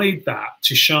you guide that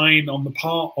to shine on the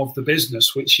part of the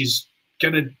business which is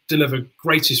going to deliver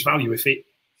greatest value if it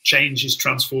changes,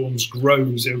 transforms,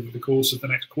 grows over the course of the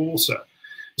next quarter.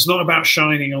 It's not about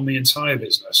shining on the entire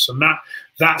business, and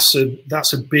that's a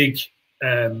big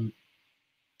hurdle.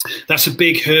 That's a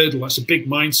big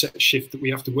mindset shift that we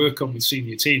have to work on with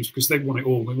senior teams, because they want it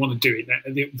all. They want to do it.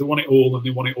 They want it all, and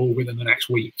they want it all within the next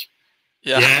week.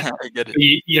 Yeah, I get it.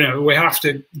 You know, we have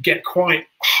to get quite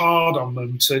hard on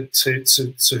them to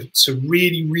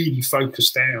really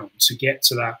focus down to get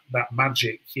to that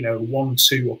magic, you know, 1,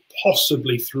 2, or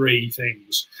possibly 3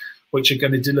 things which are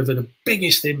going to deliver the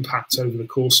biggest impact over the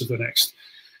course of the next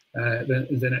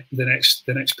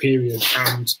period,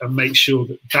 and make sure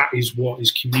that is what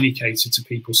is communicated to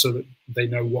people so that they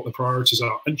know what the priorities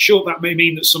are. And sure, that may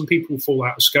mean that some people fall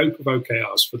out of scope of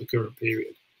OKRs for the current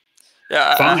period.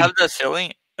 Yeah, I have that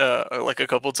feeling like a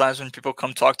couple of times when people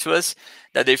come talk to us,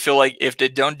 that they feel like if they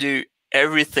don't do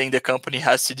everything the company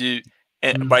has to do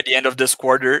by the end of this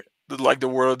quarter, like the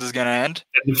world is gonna end.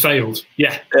 They failed.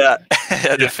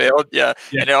 They failed. And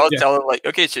they all tell them like,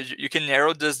 okay, so you can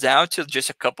narrow this down to just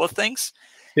a couple of things,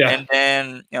 and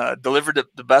then deliver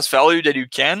the best value that you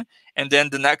can, and then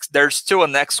there's still a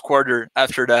next quarter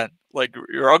after that. Like,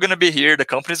 you're all gonna be here, the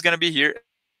company's gonna be here,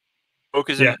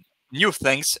 focus on new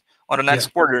things on the next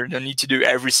quarter. You don't need to do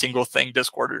every single thing this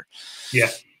quarter.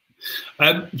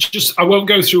 I won't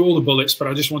go through all the bullets, but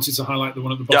I just wanted to highlight the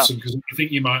one at the bottom, because I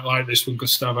think you might like this one,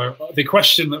 Gustavo. The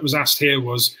question that was asked here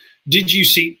was, did you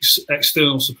seek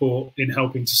external support in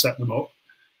helping to set them up?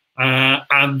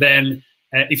 And then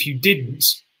if you didn't,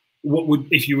 what would,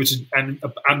 if you were to,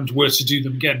 and were to do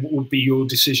them again, what would be your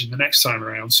decision the next time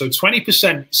around? So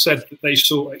 20% said that they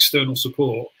sought external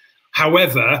support.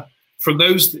 However, from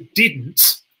those that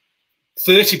didn't,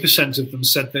 30% of them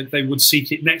said that they would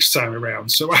seek it next time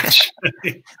around. So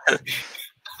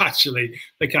actually,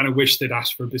 they kind of wish they'd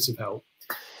asked for a bit of help.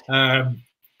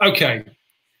 Okay.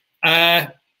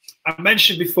 I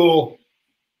mentioned before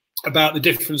about the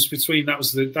difference between, that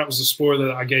was the spoiler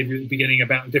that I gave you at the beginning,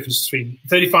 about the difference between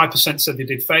 35% said they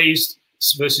did phased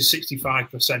versus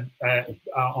 65%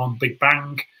 on Big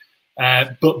Bang.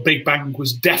 But Big Bang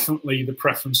was definitely the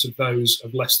preference of those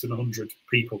of less than 100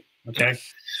 people. Okay.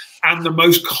 And the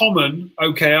most common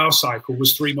OKR cycle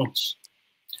was 3 months.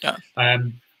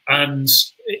 And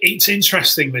it's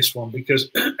interesting, this one,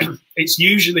 because it's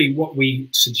usually what we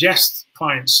suggest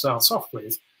clients start off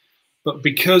with. But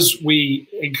because we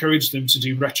encourage them to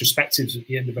do retrospectives at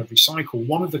the end of every cycle,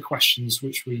 one of the questions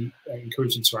which we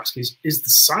encourage them to ask is the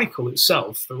cycle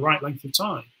itself the right length of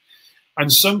time?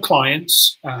 And some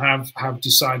clients have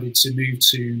decided to move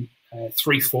to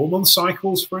 3-4 month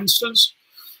cycles, for instance.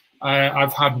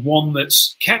 I've had one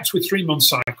that's kept with 3 month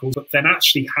cycles, but then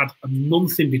actually had a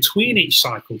month in between each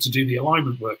cycle to do the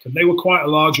alignment work. And they were quite a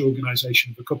large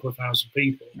organization of a couple of thousand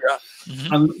people.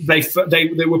 And they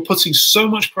were putting so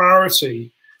much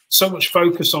priority, so much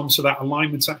focus onto that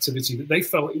alignment activity, that they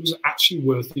felt it was actually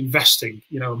worth investing,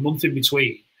 you know, a month in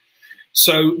between.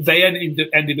 So they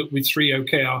ended up with 3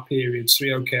 OKR periods, 3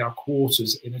 OKR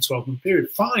quarters in a 12-month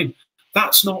period. Fine.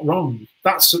 That's not wrong.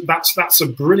 That's a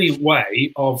brilliant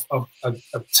way of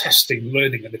testing,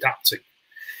 learning, and adapting.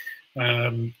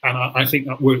 And I think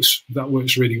that works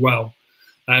really well.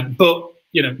 But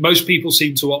you know, most people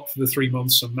seem to opt for the 3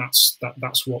 months, and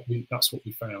that's what we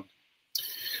found.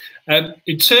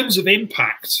 In terms of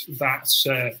impact that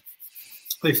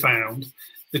they found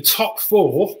the top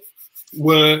 4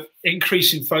 were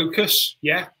increasing focus,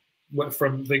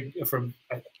 from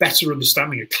a better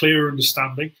understanding, a clearer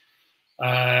understanding,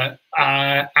 and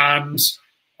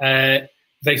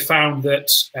they found that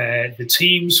the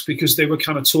teams, because they were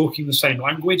kind of talking the same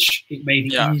language, it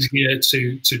made it easier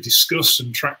to discuss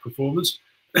and track performance.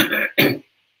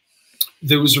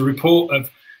 There was a report of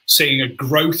seeing a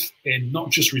growth in not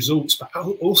just results, but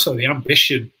also the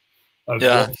ambition of,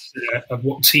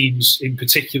 what teams in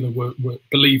particular were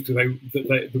believed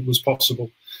that was possible.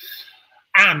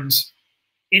 And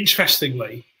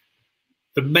interestingly,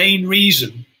 the main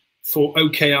reason for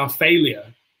OKR failure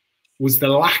was the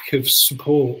lack of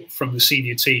support from the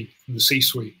senior team, from the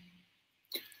C-suite.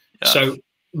 So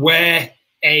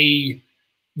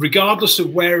regardless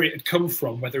of where it had come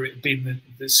from, whether it had been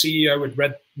the CEO had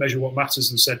read Measure What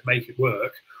Matters and said, make it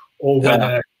work, or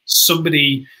whether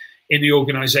somebody in the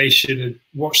organization had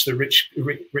watched the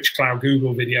Rich Cloud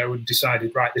Google video and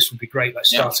decided, right, this would be great, let's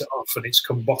start it off, and it's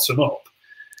come bottom up.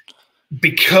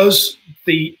 Because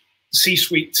the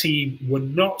C-suite team were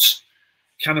not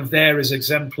kind of there as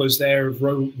exemplars, there of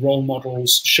role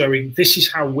models showing this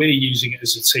is how we're using it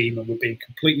as a team, and we're being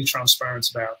completely transparent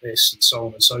about this, and so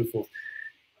on and so forth.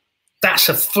 That's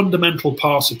a fundamental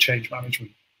part of change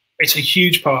management. It's a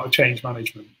huge part of change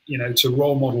management, you know, to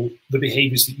role model the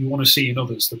behaviors that you want to see in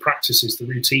others, the practices, the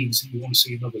routines that you want to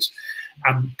see in others.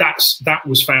 And that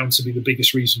was found to be the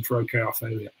biggest reason for OKR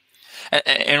failure.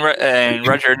 And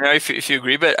Roger, I don't know if you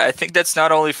agree, but I think that's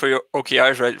not only for your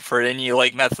OKRs, right? For any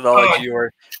like methodology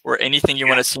or anything you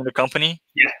want to see in the company.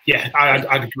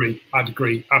 I'd agree. I'd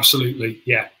agree. Absolutely.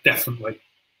 Yeah, definitely.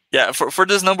 Yeah, for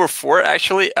this number 4,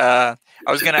 actually, I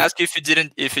was gonna ask you if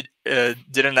you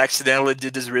didn't accidentally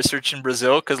did this research in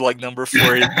Brazil, because like number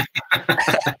 4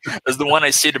 is the one I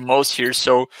see the most here.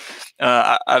 So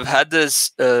I've had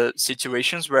this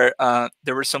situations where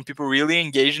there were some people really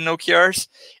engaged in OKRs,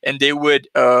 and they would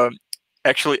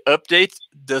actually update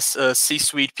this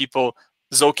C-suite people's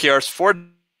OKRs for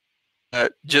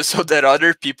just so that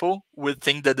other people would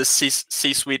think that the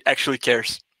C-suite actually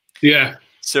cares. Yeah.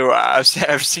 So I've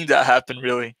seen that happen,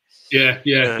 really. Yeah,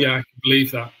 I can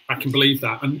believe that. I can believe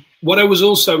that. And what I was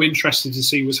also interested to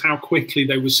see was how quickly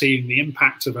they were seeing the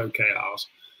impact of OKRs,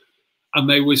 and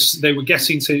they were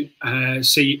getting to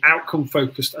see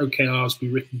outcome-focused OKRs be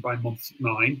written by month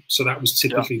 9. So that was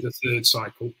typically the 3rd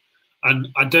cycle. And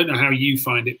I don't know how you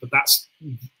find it, but that's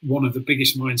one of the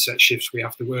biggest mindset shifts we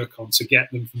have to work on, to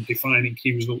get them from defining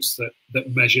key results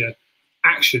that measure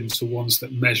action to ones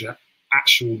that measure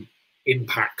actual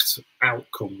impact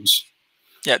outcomes.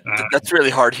 Yeah, that's really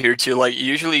hard here too. Like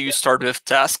usually you start with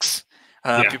tasks.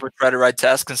 People try to write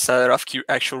tasks instead of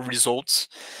actual results,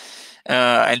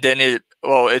 and then it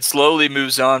slowly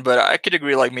moves on. But I could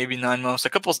agree, like maybe 9 months,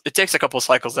 it takes a couple of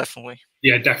cycles, definitely.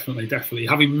 Yeah, definitely.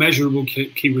 Having measurable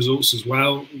key results as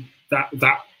well.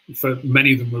 That for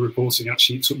many of them were reporting,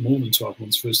 actually it took more than 12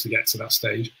 months for us to get to that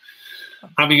stage.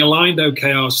 Having aligned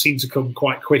OKRs seemed to come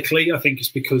quite quickly. I think it's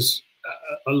because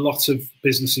a lot of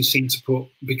businesses seem to put,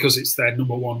 because it's their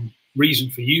number 1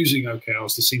 reason for using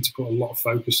OKRs, they seem to put a lot of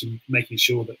focus in making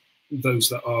sure that those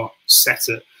that are set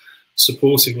at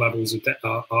supporting levels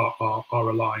are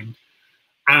aligned.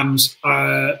 And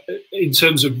in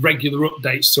terms of regular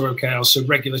updates to OKRs, so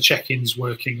regular check-ins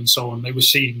working and so on, they were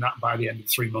seeing that by the end of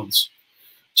 3 months.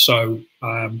 So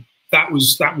that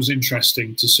was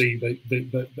interesting to see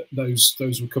that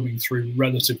those were coming through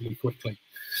relatively quickly.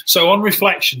 So on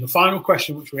reflection, the final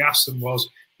question which we asked them was,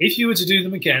 if you were to do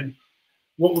them again,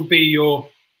 what would be your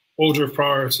order of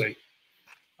priority?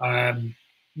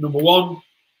 Number 1,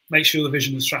 make sure the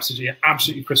vision and strategy are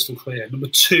absolutely crystal clear. Number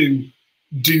 2,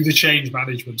 do the change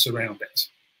management around it.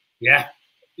 Yeah,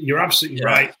 you're absolutely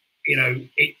right. You know,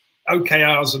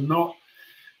 OKRs are not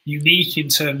unique in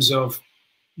terms of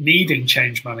needing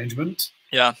change management.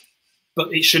 Yeah,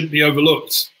 but it shouldn't be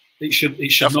overlooked. It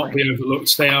should not be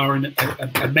overlooked. They are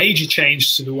a major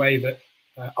change to the way that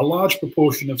a large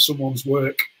proportion of someone's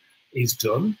work is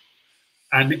done.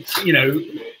 And, you know,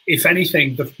 if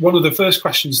anything, one of the first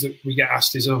questions that we get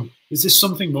asked is this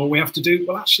something more we have to do?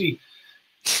 Well, actually,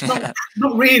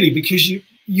 not really, because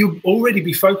you'll already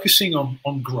be focusing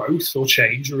on growth or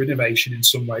change or innovation in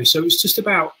some way. So it's just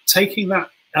about taking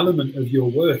that element of your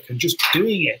work and just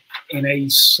doing it in a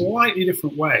slightly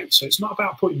different way. So it's not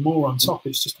about putting more on top.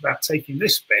 It's just about taking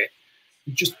this bit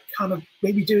and just kind of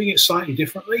maybe doing it slightly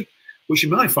differently, which you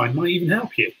might find might even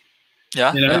help you.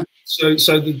 Yeah. You know. Yeah.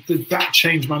 So that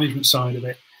change management side of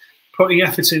it, putting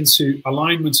effort into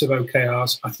alignment of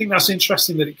OKRs. I think that's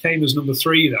interesting that it came as number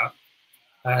 3.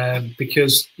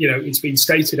 because it's been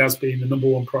stated as being the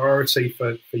 #1 priority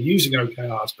for using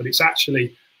OKRs, but it's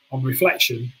actually, on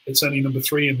reflection, it's only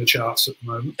 #3 in the charts at the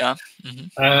moment. Yeah.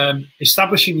 Mm-hmm.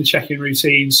 Establishing the check-in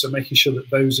routines, so making sure that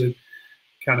those are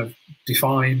kind of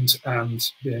defined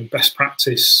and best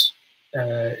practice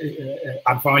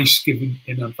advice given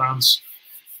in advance.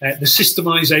 The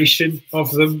systemization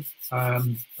of them. I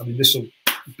mean, this will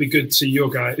be good to your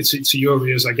guys, to your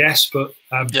ears, I guess, but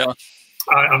yeah.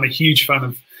 I'm a huge fan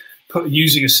of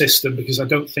using a system, because I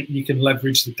don't think you can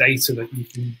leverage the data that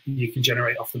you can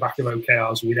generate off the back of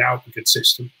OKRs without a good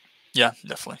system. Yeah,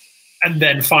 definitely. And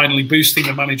then finally, boosting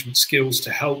the management skills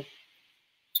to help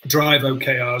drive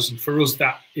OKRs. And for us,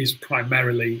 that is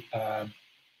primarily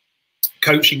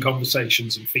coaching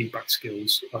conversations and feedback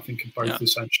skills, I think, are both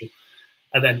essential.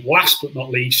 And then last but not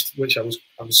least, which I was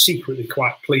secretly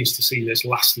quite pleased to see this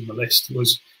last in the list,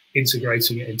 was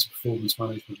integrating it into performance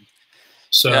management.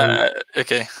 So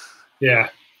okay. Yeah.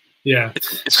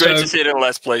 It's great to see it in the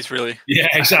last place, really. Yeah,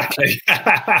 exactly.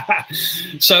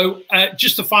 So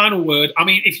just a final word. I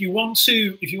mean, if you want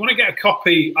to get a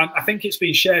copy, I think it's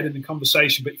been shared in the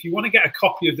conversation, but if you want to get a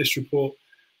copy of this report,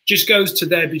 just goes to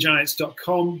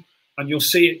therebegiants.com and you'll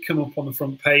see it come up on the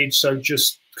front page. So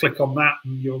just click on that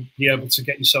and you'll be able to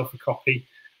get yourself a copy.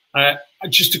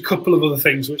 Just a couple of other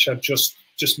things which I've just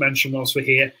mentioned whilst we're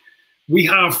here. We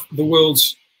have the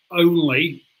world's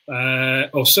only,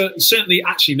 or certainly,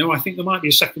 actually, no, I think there might be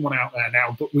a second one out there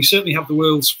now, but we certainly have the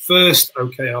world's first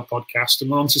OKR podcast,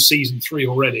 and we're on to season 3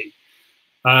 already.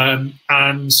 And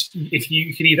if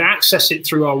you can either access it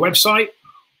through our website,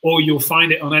 or you'll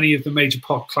find it on any of the major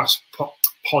podcast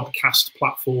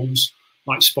platforms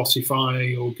like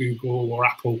Spotify or Google or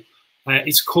Apple.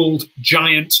 It's called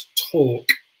Giant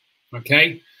Talk.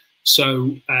 Okay,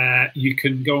 so you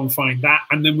can go and find that,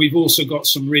 and then we've also got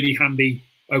some really handy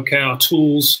OKR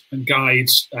tools and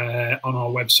guides on our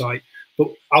website.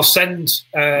 But I'll send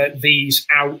these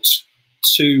out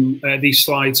to these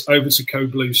slides over to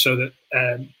CoBlue so that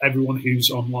everyone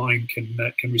who's online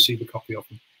can receive a copy of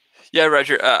them. Yeah,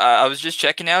 Roger. I was just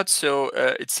checking out. So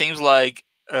it seems like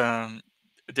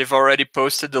they've already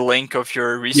posted the link of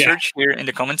your research here in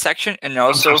the comment section, and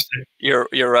also your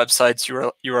website's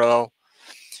URL.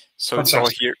 So Fantastic. It's all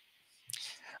here.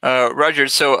 Roger,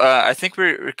 so I think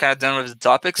we're kind of done with the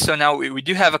topic. So now we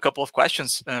do have a couple of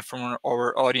questions from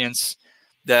our audience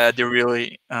that they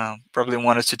really probably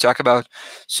want us to talk about.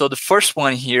 So the first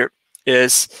one here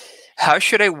is, how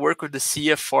should I work with the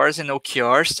CFRs and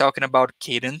OKRs talking about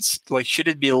cadence? Like, should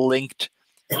it be linked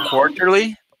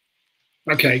quarterly?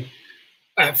 Okay.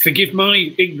 Forgive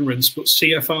my ignorance, but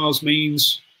CFRs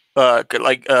means?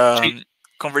 Like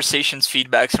conversations,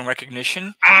 feedbacks, and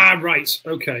recognition. Ah, right.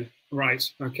 Okay. Right.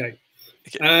 Okay.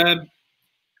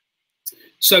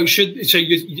 So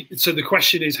the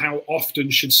question is, how often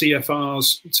should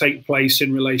CFRs take place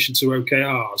in relation to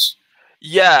OKRs?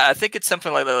 Yeah, I think it's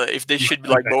something like that. If they should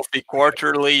like both be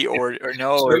quarterly or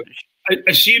no. So,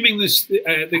 assuming this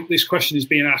question is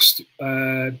being asked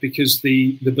because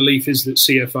the belief is that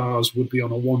CFRs would be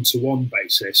on a one-to-one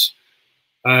basis.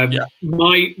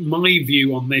 My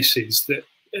view on this is that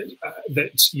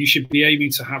you should be aiming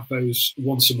to have those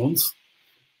once a month.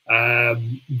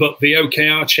 But the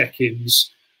OKR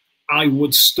check-ins, I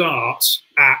would start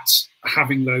at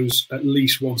having those at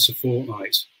least once a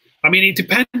fortnight. I mean, it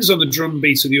depends on the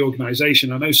drumbeat of the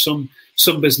organisation. I know some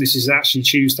businesses actually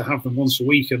choose to have them once a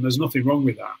week, and there's nothing wrong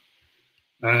with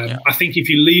that. I think if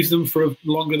you leave them for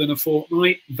longer than a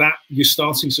fortnight, that you're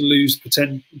starting to lose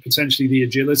potentially the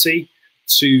agility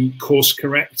to course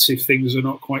correct if things are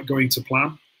not quite going to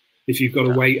plan. If you've got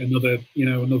to wait another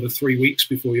 3 weeks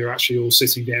before you're actually all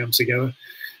sitting down together.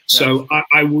 So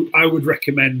I would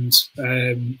recommend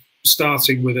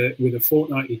starting with a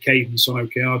fortnightly cadence on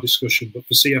OKR discussion, but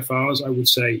for CFRs, I would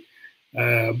say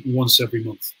once every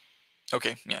month.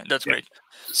 Okay, yeah, that's great.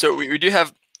 So we do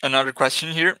have another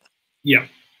question here. Yeah.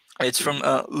 It's from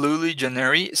Luli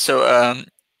Janeri. So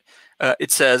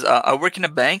it says, I work in a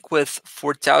bank with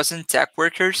 4,000 tech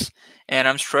workers, and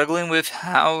I'm struggling with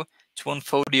how to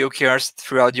unfold the OKRs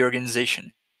throughout the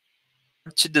organization.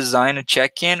 To design a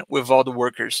check-in with all the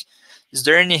workers. Is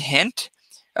there any hint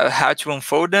of how to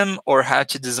unfold them, or how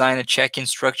to design a check-in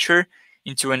structure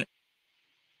into an...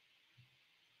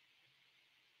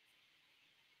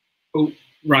 Oh,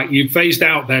 right, you phased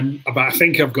out then, but I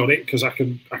think I've got it because I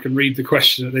can read the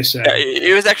question at this end.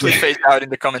 It was actually phased out in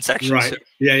the comment section. Right. So.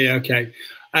 Yeah. Okay.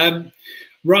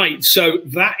 Right. So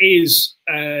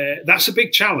that's a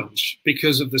big challenge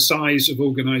because of the size of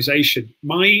organisation.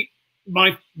 My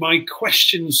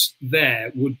questions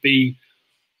there would be: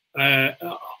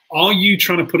 are you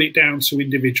trying to put it down to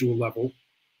individual level,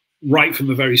 right from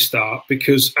the very start,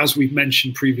 because as we've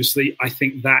mentioned previously, I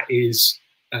think that is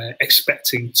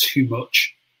expecting too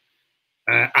much.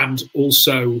 And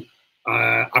also,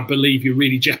 I believe you're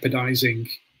really jeopardizing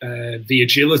the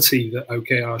agility that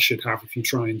OKR should have if you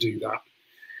try and do that.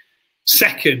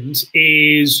 Second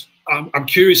is, I'm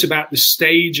curious about the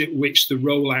stage at which the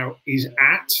rollout is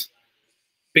at,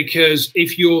 because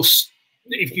if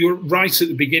you're right at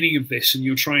the beginning of this and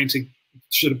you're trying to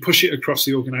sort of push it across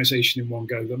the organization in one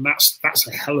go, then that's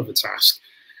a hell of a task.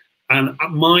 And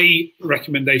my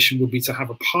recommendation would be to have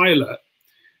a pilot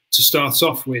to start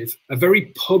off with, a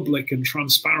very public and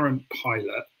transparent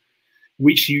pilot,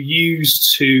 which you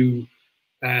use to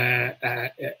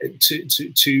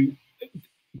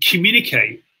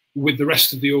communicate with the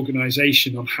rest of the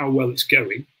organization on how well it's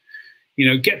going. You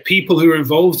know, get people who are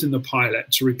involved in the pilot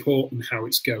to report on how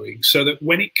it's going, so that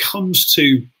when it comes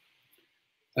to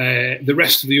the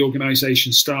rest of the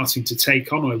organization starting to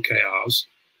take on OKRs,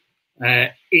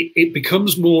 it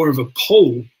becomes more of a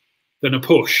pull than a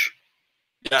push.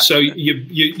 Yeah. So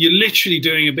you're literally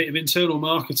doing a bit of internal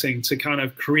marketing to kind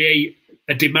of create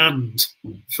a demand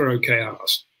for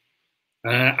OKRs,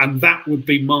 and that would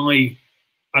be my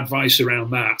advice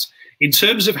around that. In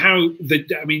terms of how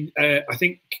I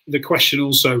think the question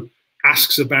also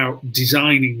asks about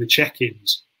designing the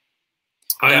check-ins.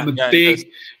 I'm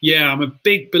a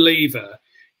big believer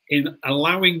in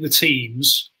allowing the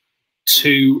teams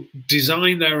to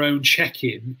design their own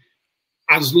check-in,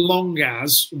 as long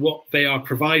as what they are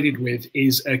provided with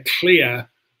is a clear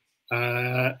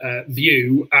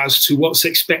view as to what's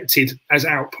expected as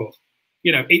output.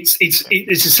 You know, it's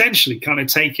essentially kind of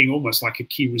taking almost like a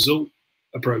key result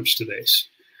approach to this.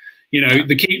 You know,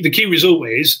 the key result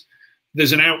is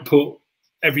there's an output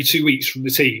every 2 weeks from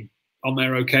the team on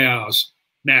their OKRs.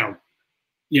 Now,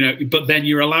 you know, but then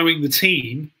you're allowing the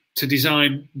team to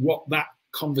design what that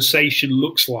conversation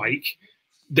looks like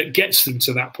that gets them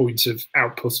to that point of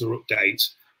output or update.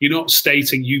 You're not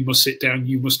stating you must sit down,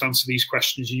 you must answer these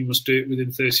questions, you must do it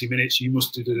within 30 minutes, you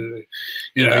must do,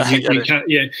 you know, you can't,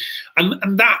 yeah.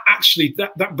 And that actually,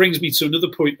 that brings me to another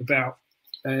point about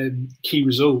key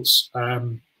results.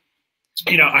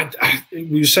 You know,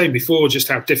 we were saying before just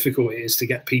how difficult it is to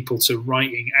get people to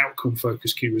writing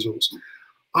outcome-focused key results.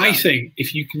 I think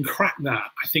if you can crack that,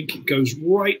 I think it goes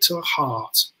right to the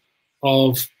heart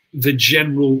of the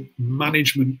general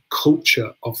management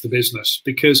culture of the business.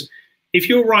 Because if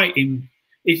you're writing,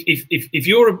 if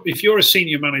you're a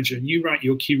senior manager and you write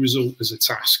your key result as a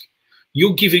task,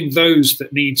 you're giving those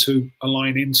that need to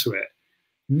align into it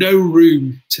no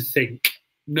room to think,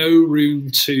 no room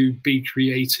to be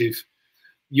creative.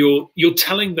 You're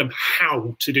telling them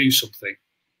how to do something.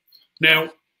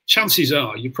 Now, chances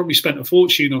are you've probably spent a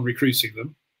fortune on recruiting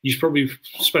them. You're probably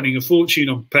spending a fortune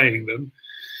on paying them.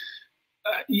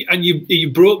 And you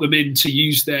brought them in to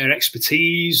use their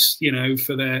expertise, you know,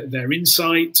 for their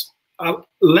insight.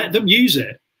 Let them use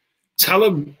it. Tell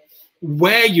them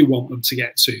where you want them to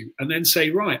get to, and then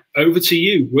say, right, over to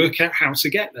you. Work out how to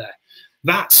get there.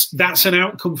 That's an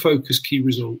outcome-focused key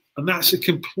result, and that's a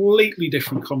completely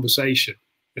different conversation.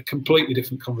 A completely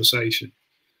different conversation.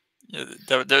 Yeah,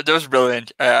 that was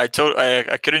brilliant. I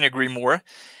couldn't agree more.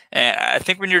 And I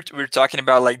think when we're talking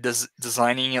about like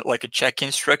designing it like a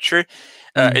check-in structure,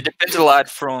 it depends a lot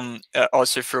from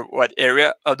also for what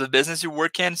area of the business you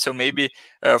work in. So maybe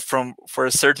for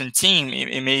a certain team,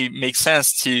 it may make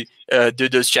sense to do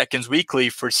those check-ins weekly.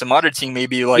 For some other team,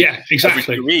 maybe like every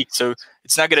 2 weeks. So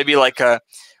it's not going to be like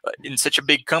in such a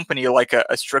big company like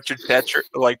a structured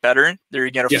pattern that you're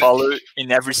going to follow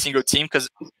in every single team, because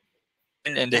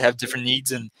and they have different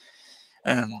needs and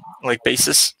like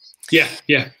basis. Yeah,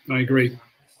 I agree.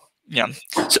 Yeah.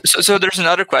 So there's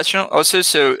another question also.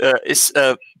 So is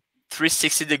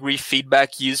 360-degree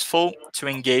feedback useful to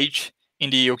engage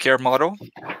in the OKR model?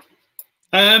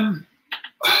 I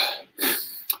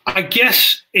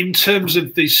guess in terms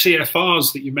of the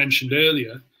CFRs that you mentioned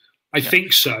earlier, I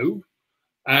think so.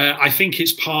 I think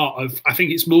it's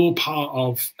more part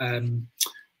of an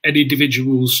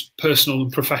individual's personal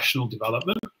and professional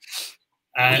development.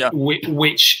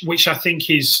 Which I think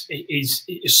is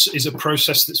a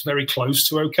process that's very close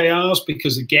to OKRs,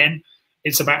 because again,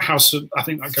 it's about how I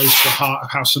think that goes to the heart of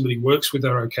how somebody works with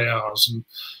their OKRs and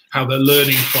how they're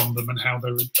learning from them and how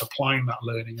they're applying that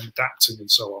learning and adapting and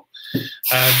so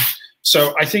on.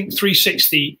 So I think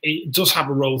 360 it does have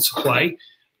a role to play.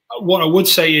 What I would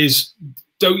say is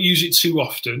don't use it too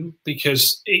often,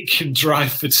 because it can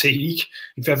drive fatigue.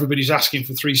 If everybody's asking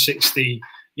for 360,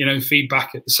 you know,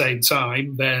 feedback at the same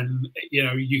time, then, you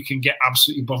know, you can get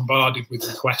absolutely bombarded with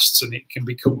requests and it can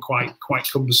become quite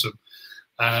cumbersome.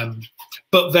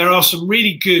 But there are some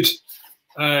really good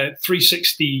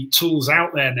 360 tools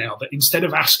out there now that instead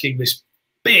of asking this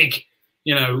big,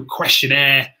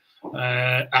 questionnaire, once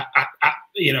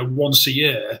a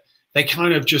year, they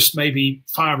kind of just maybe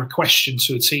fire a question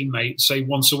to a teammate, say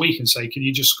once a week, and say, can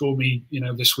you just score me,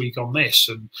 this week on this?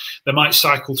 And they might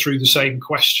cycle through the same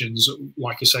questions,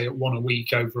 like I say, at one a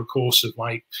week over a course of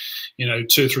 2 or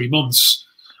 3 months.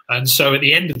 And so at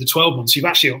the end of the 12 months, you've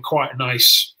actually got quite a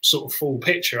nice sort of full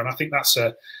picture. And I think that's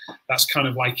kind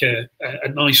of like a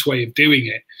nice way of doing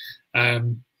it.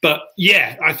 But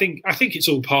yeah, I think it's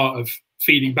all part of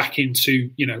feeding back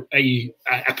into a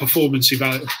performance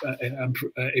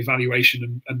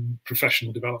evaluation and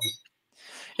professional development.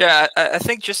 Yeah, I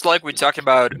think just like we talked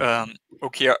about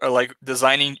OKR, like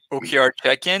designing OKR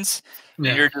check-ins,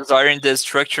 when you're designing the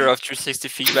structure of 360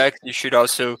 feedback, you should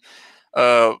also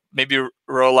maybe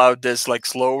roll out this like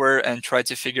slower and try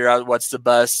to figure out what's the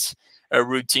best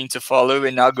routine to follow,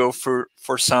 and not go for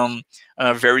some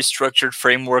very structured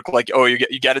framework like, oh,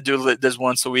 you got to do this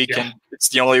once a week, and it's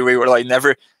the only way. We're like,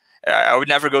 I would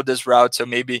never go this route. So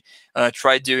maybe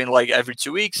try doing like every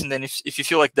 2 weeks, and then if you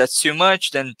feel like that's too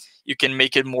much, then you can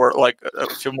make it more like a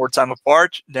few more time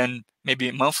apart, then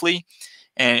maybe monthly,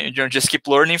 and just keep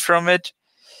learning from it.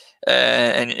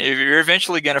 And you're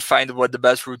eventually going to find what the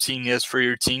best routine is for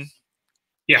your team.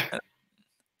 Yeah,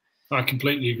 I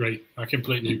completely agree.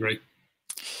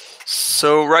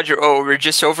 So, Roger, we're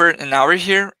just over an hour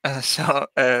here. So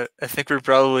I think we're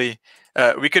probably,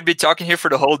 we could be talking here for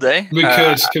the whole day. We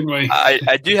could, couldn't we?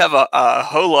 I do have a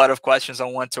whole lot of questions I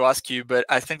want to ask you, but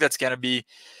I think that's going to be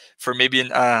for maybe,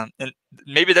 and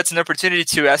maybe that's an opportunity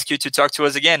to ask you to talk to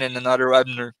us again in another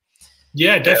webinar.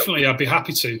 Yeah, definitely. I'd be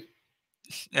happy to.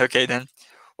 Okay, then.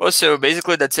 Well, so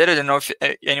basically that's it. I don't know if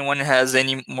anyone has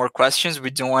any more questions. We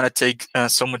don't want to take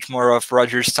so much more of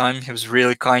Roger's time. He was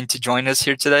really kind to join us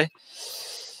here today.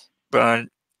 But,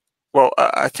 well,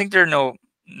 I think there are no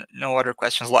other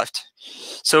questions left.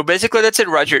 So basically that's it,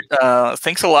 Roger.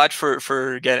 Thanks a lot for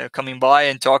coming by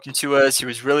and talking to us. It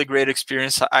was really great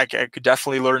experience. I could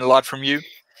definitely learn a lot from you.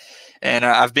 And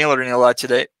I've been learning a lot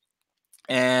today.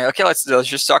 And okay, let's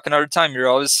just talk another time. You're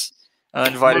always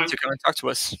invited to come and talk to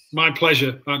us. My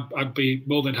pleasure. I'd be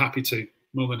more than happy to.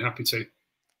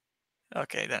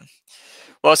 Okay, then.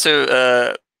 Well,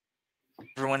 so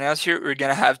everyone else here, we're going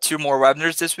to have 2 more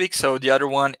webinars this week. So the other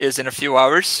one is in a few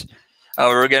hours.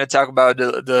 We're going to talk about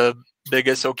the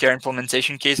biggest OKR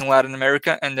implementation case in Latin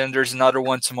America. And then there's another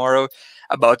one tomorrow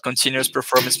about continuous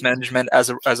performance management as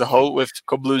a whole with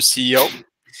CoBlue CEO.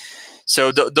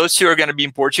 So those 2 are going to be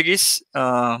in Portuguese.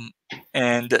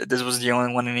 And this was the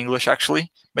only one in English,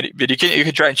 actually. But you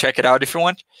can try and check it out if you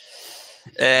want.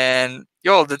 And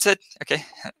that's it. Okay.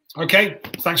 Okay.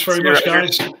 Thanks very much,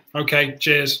 guys. Okay.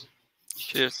 Cheers.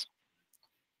 Cheers.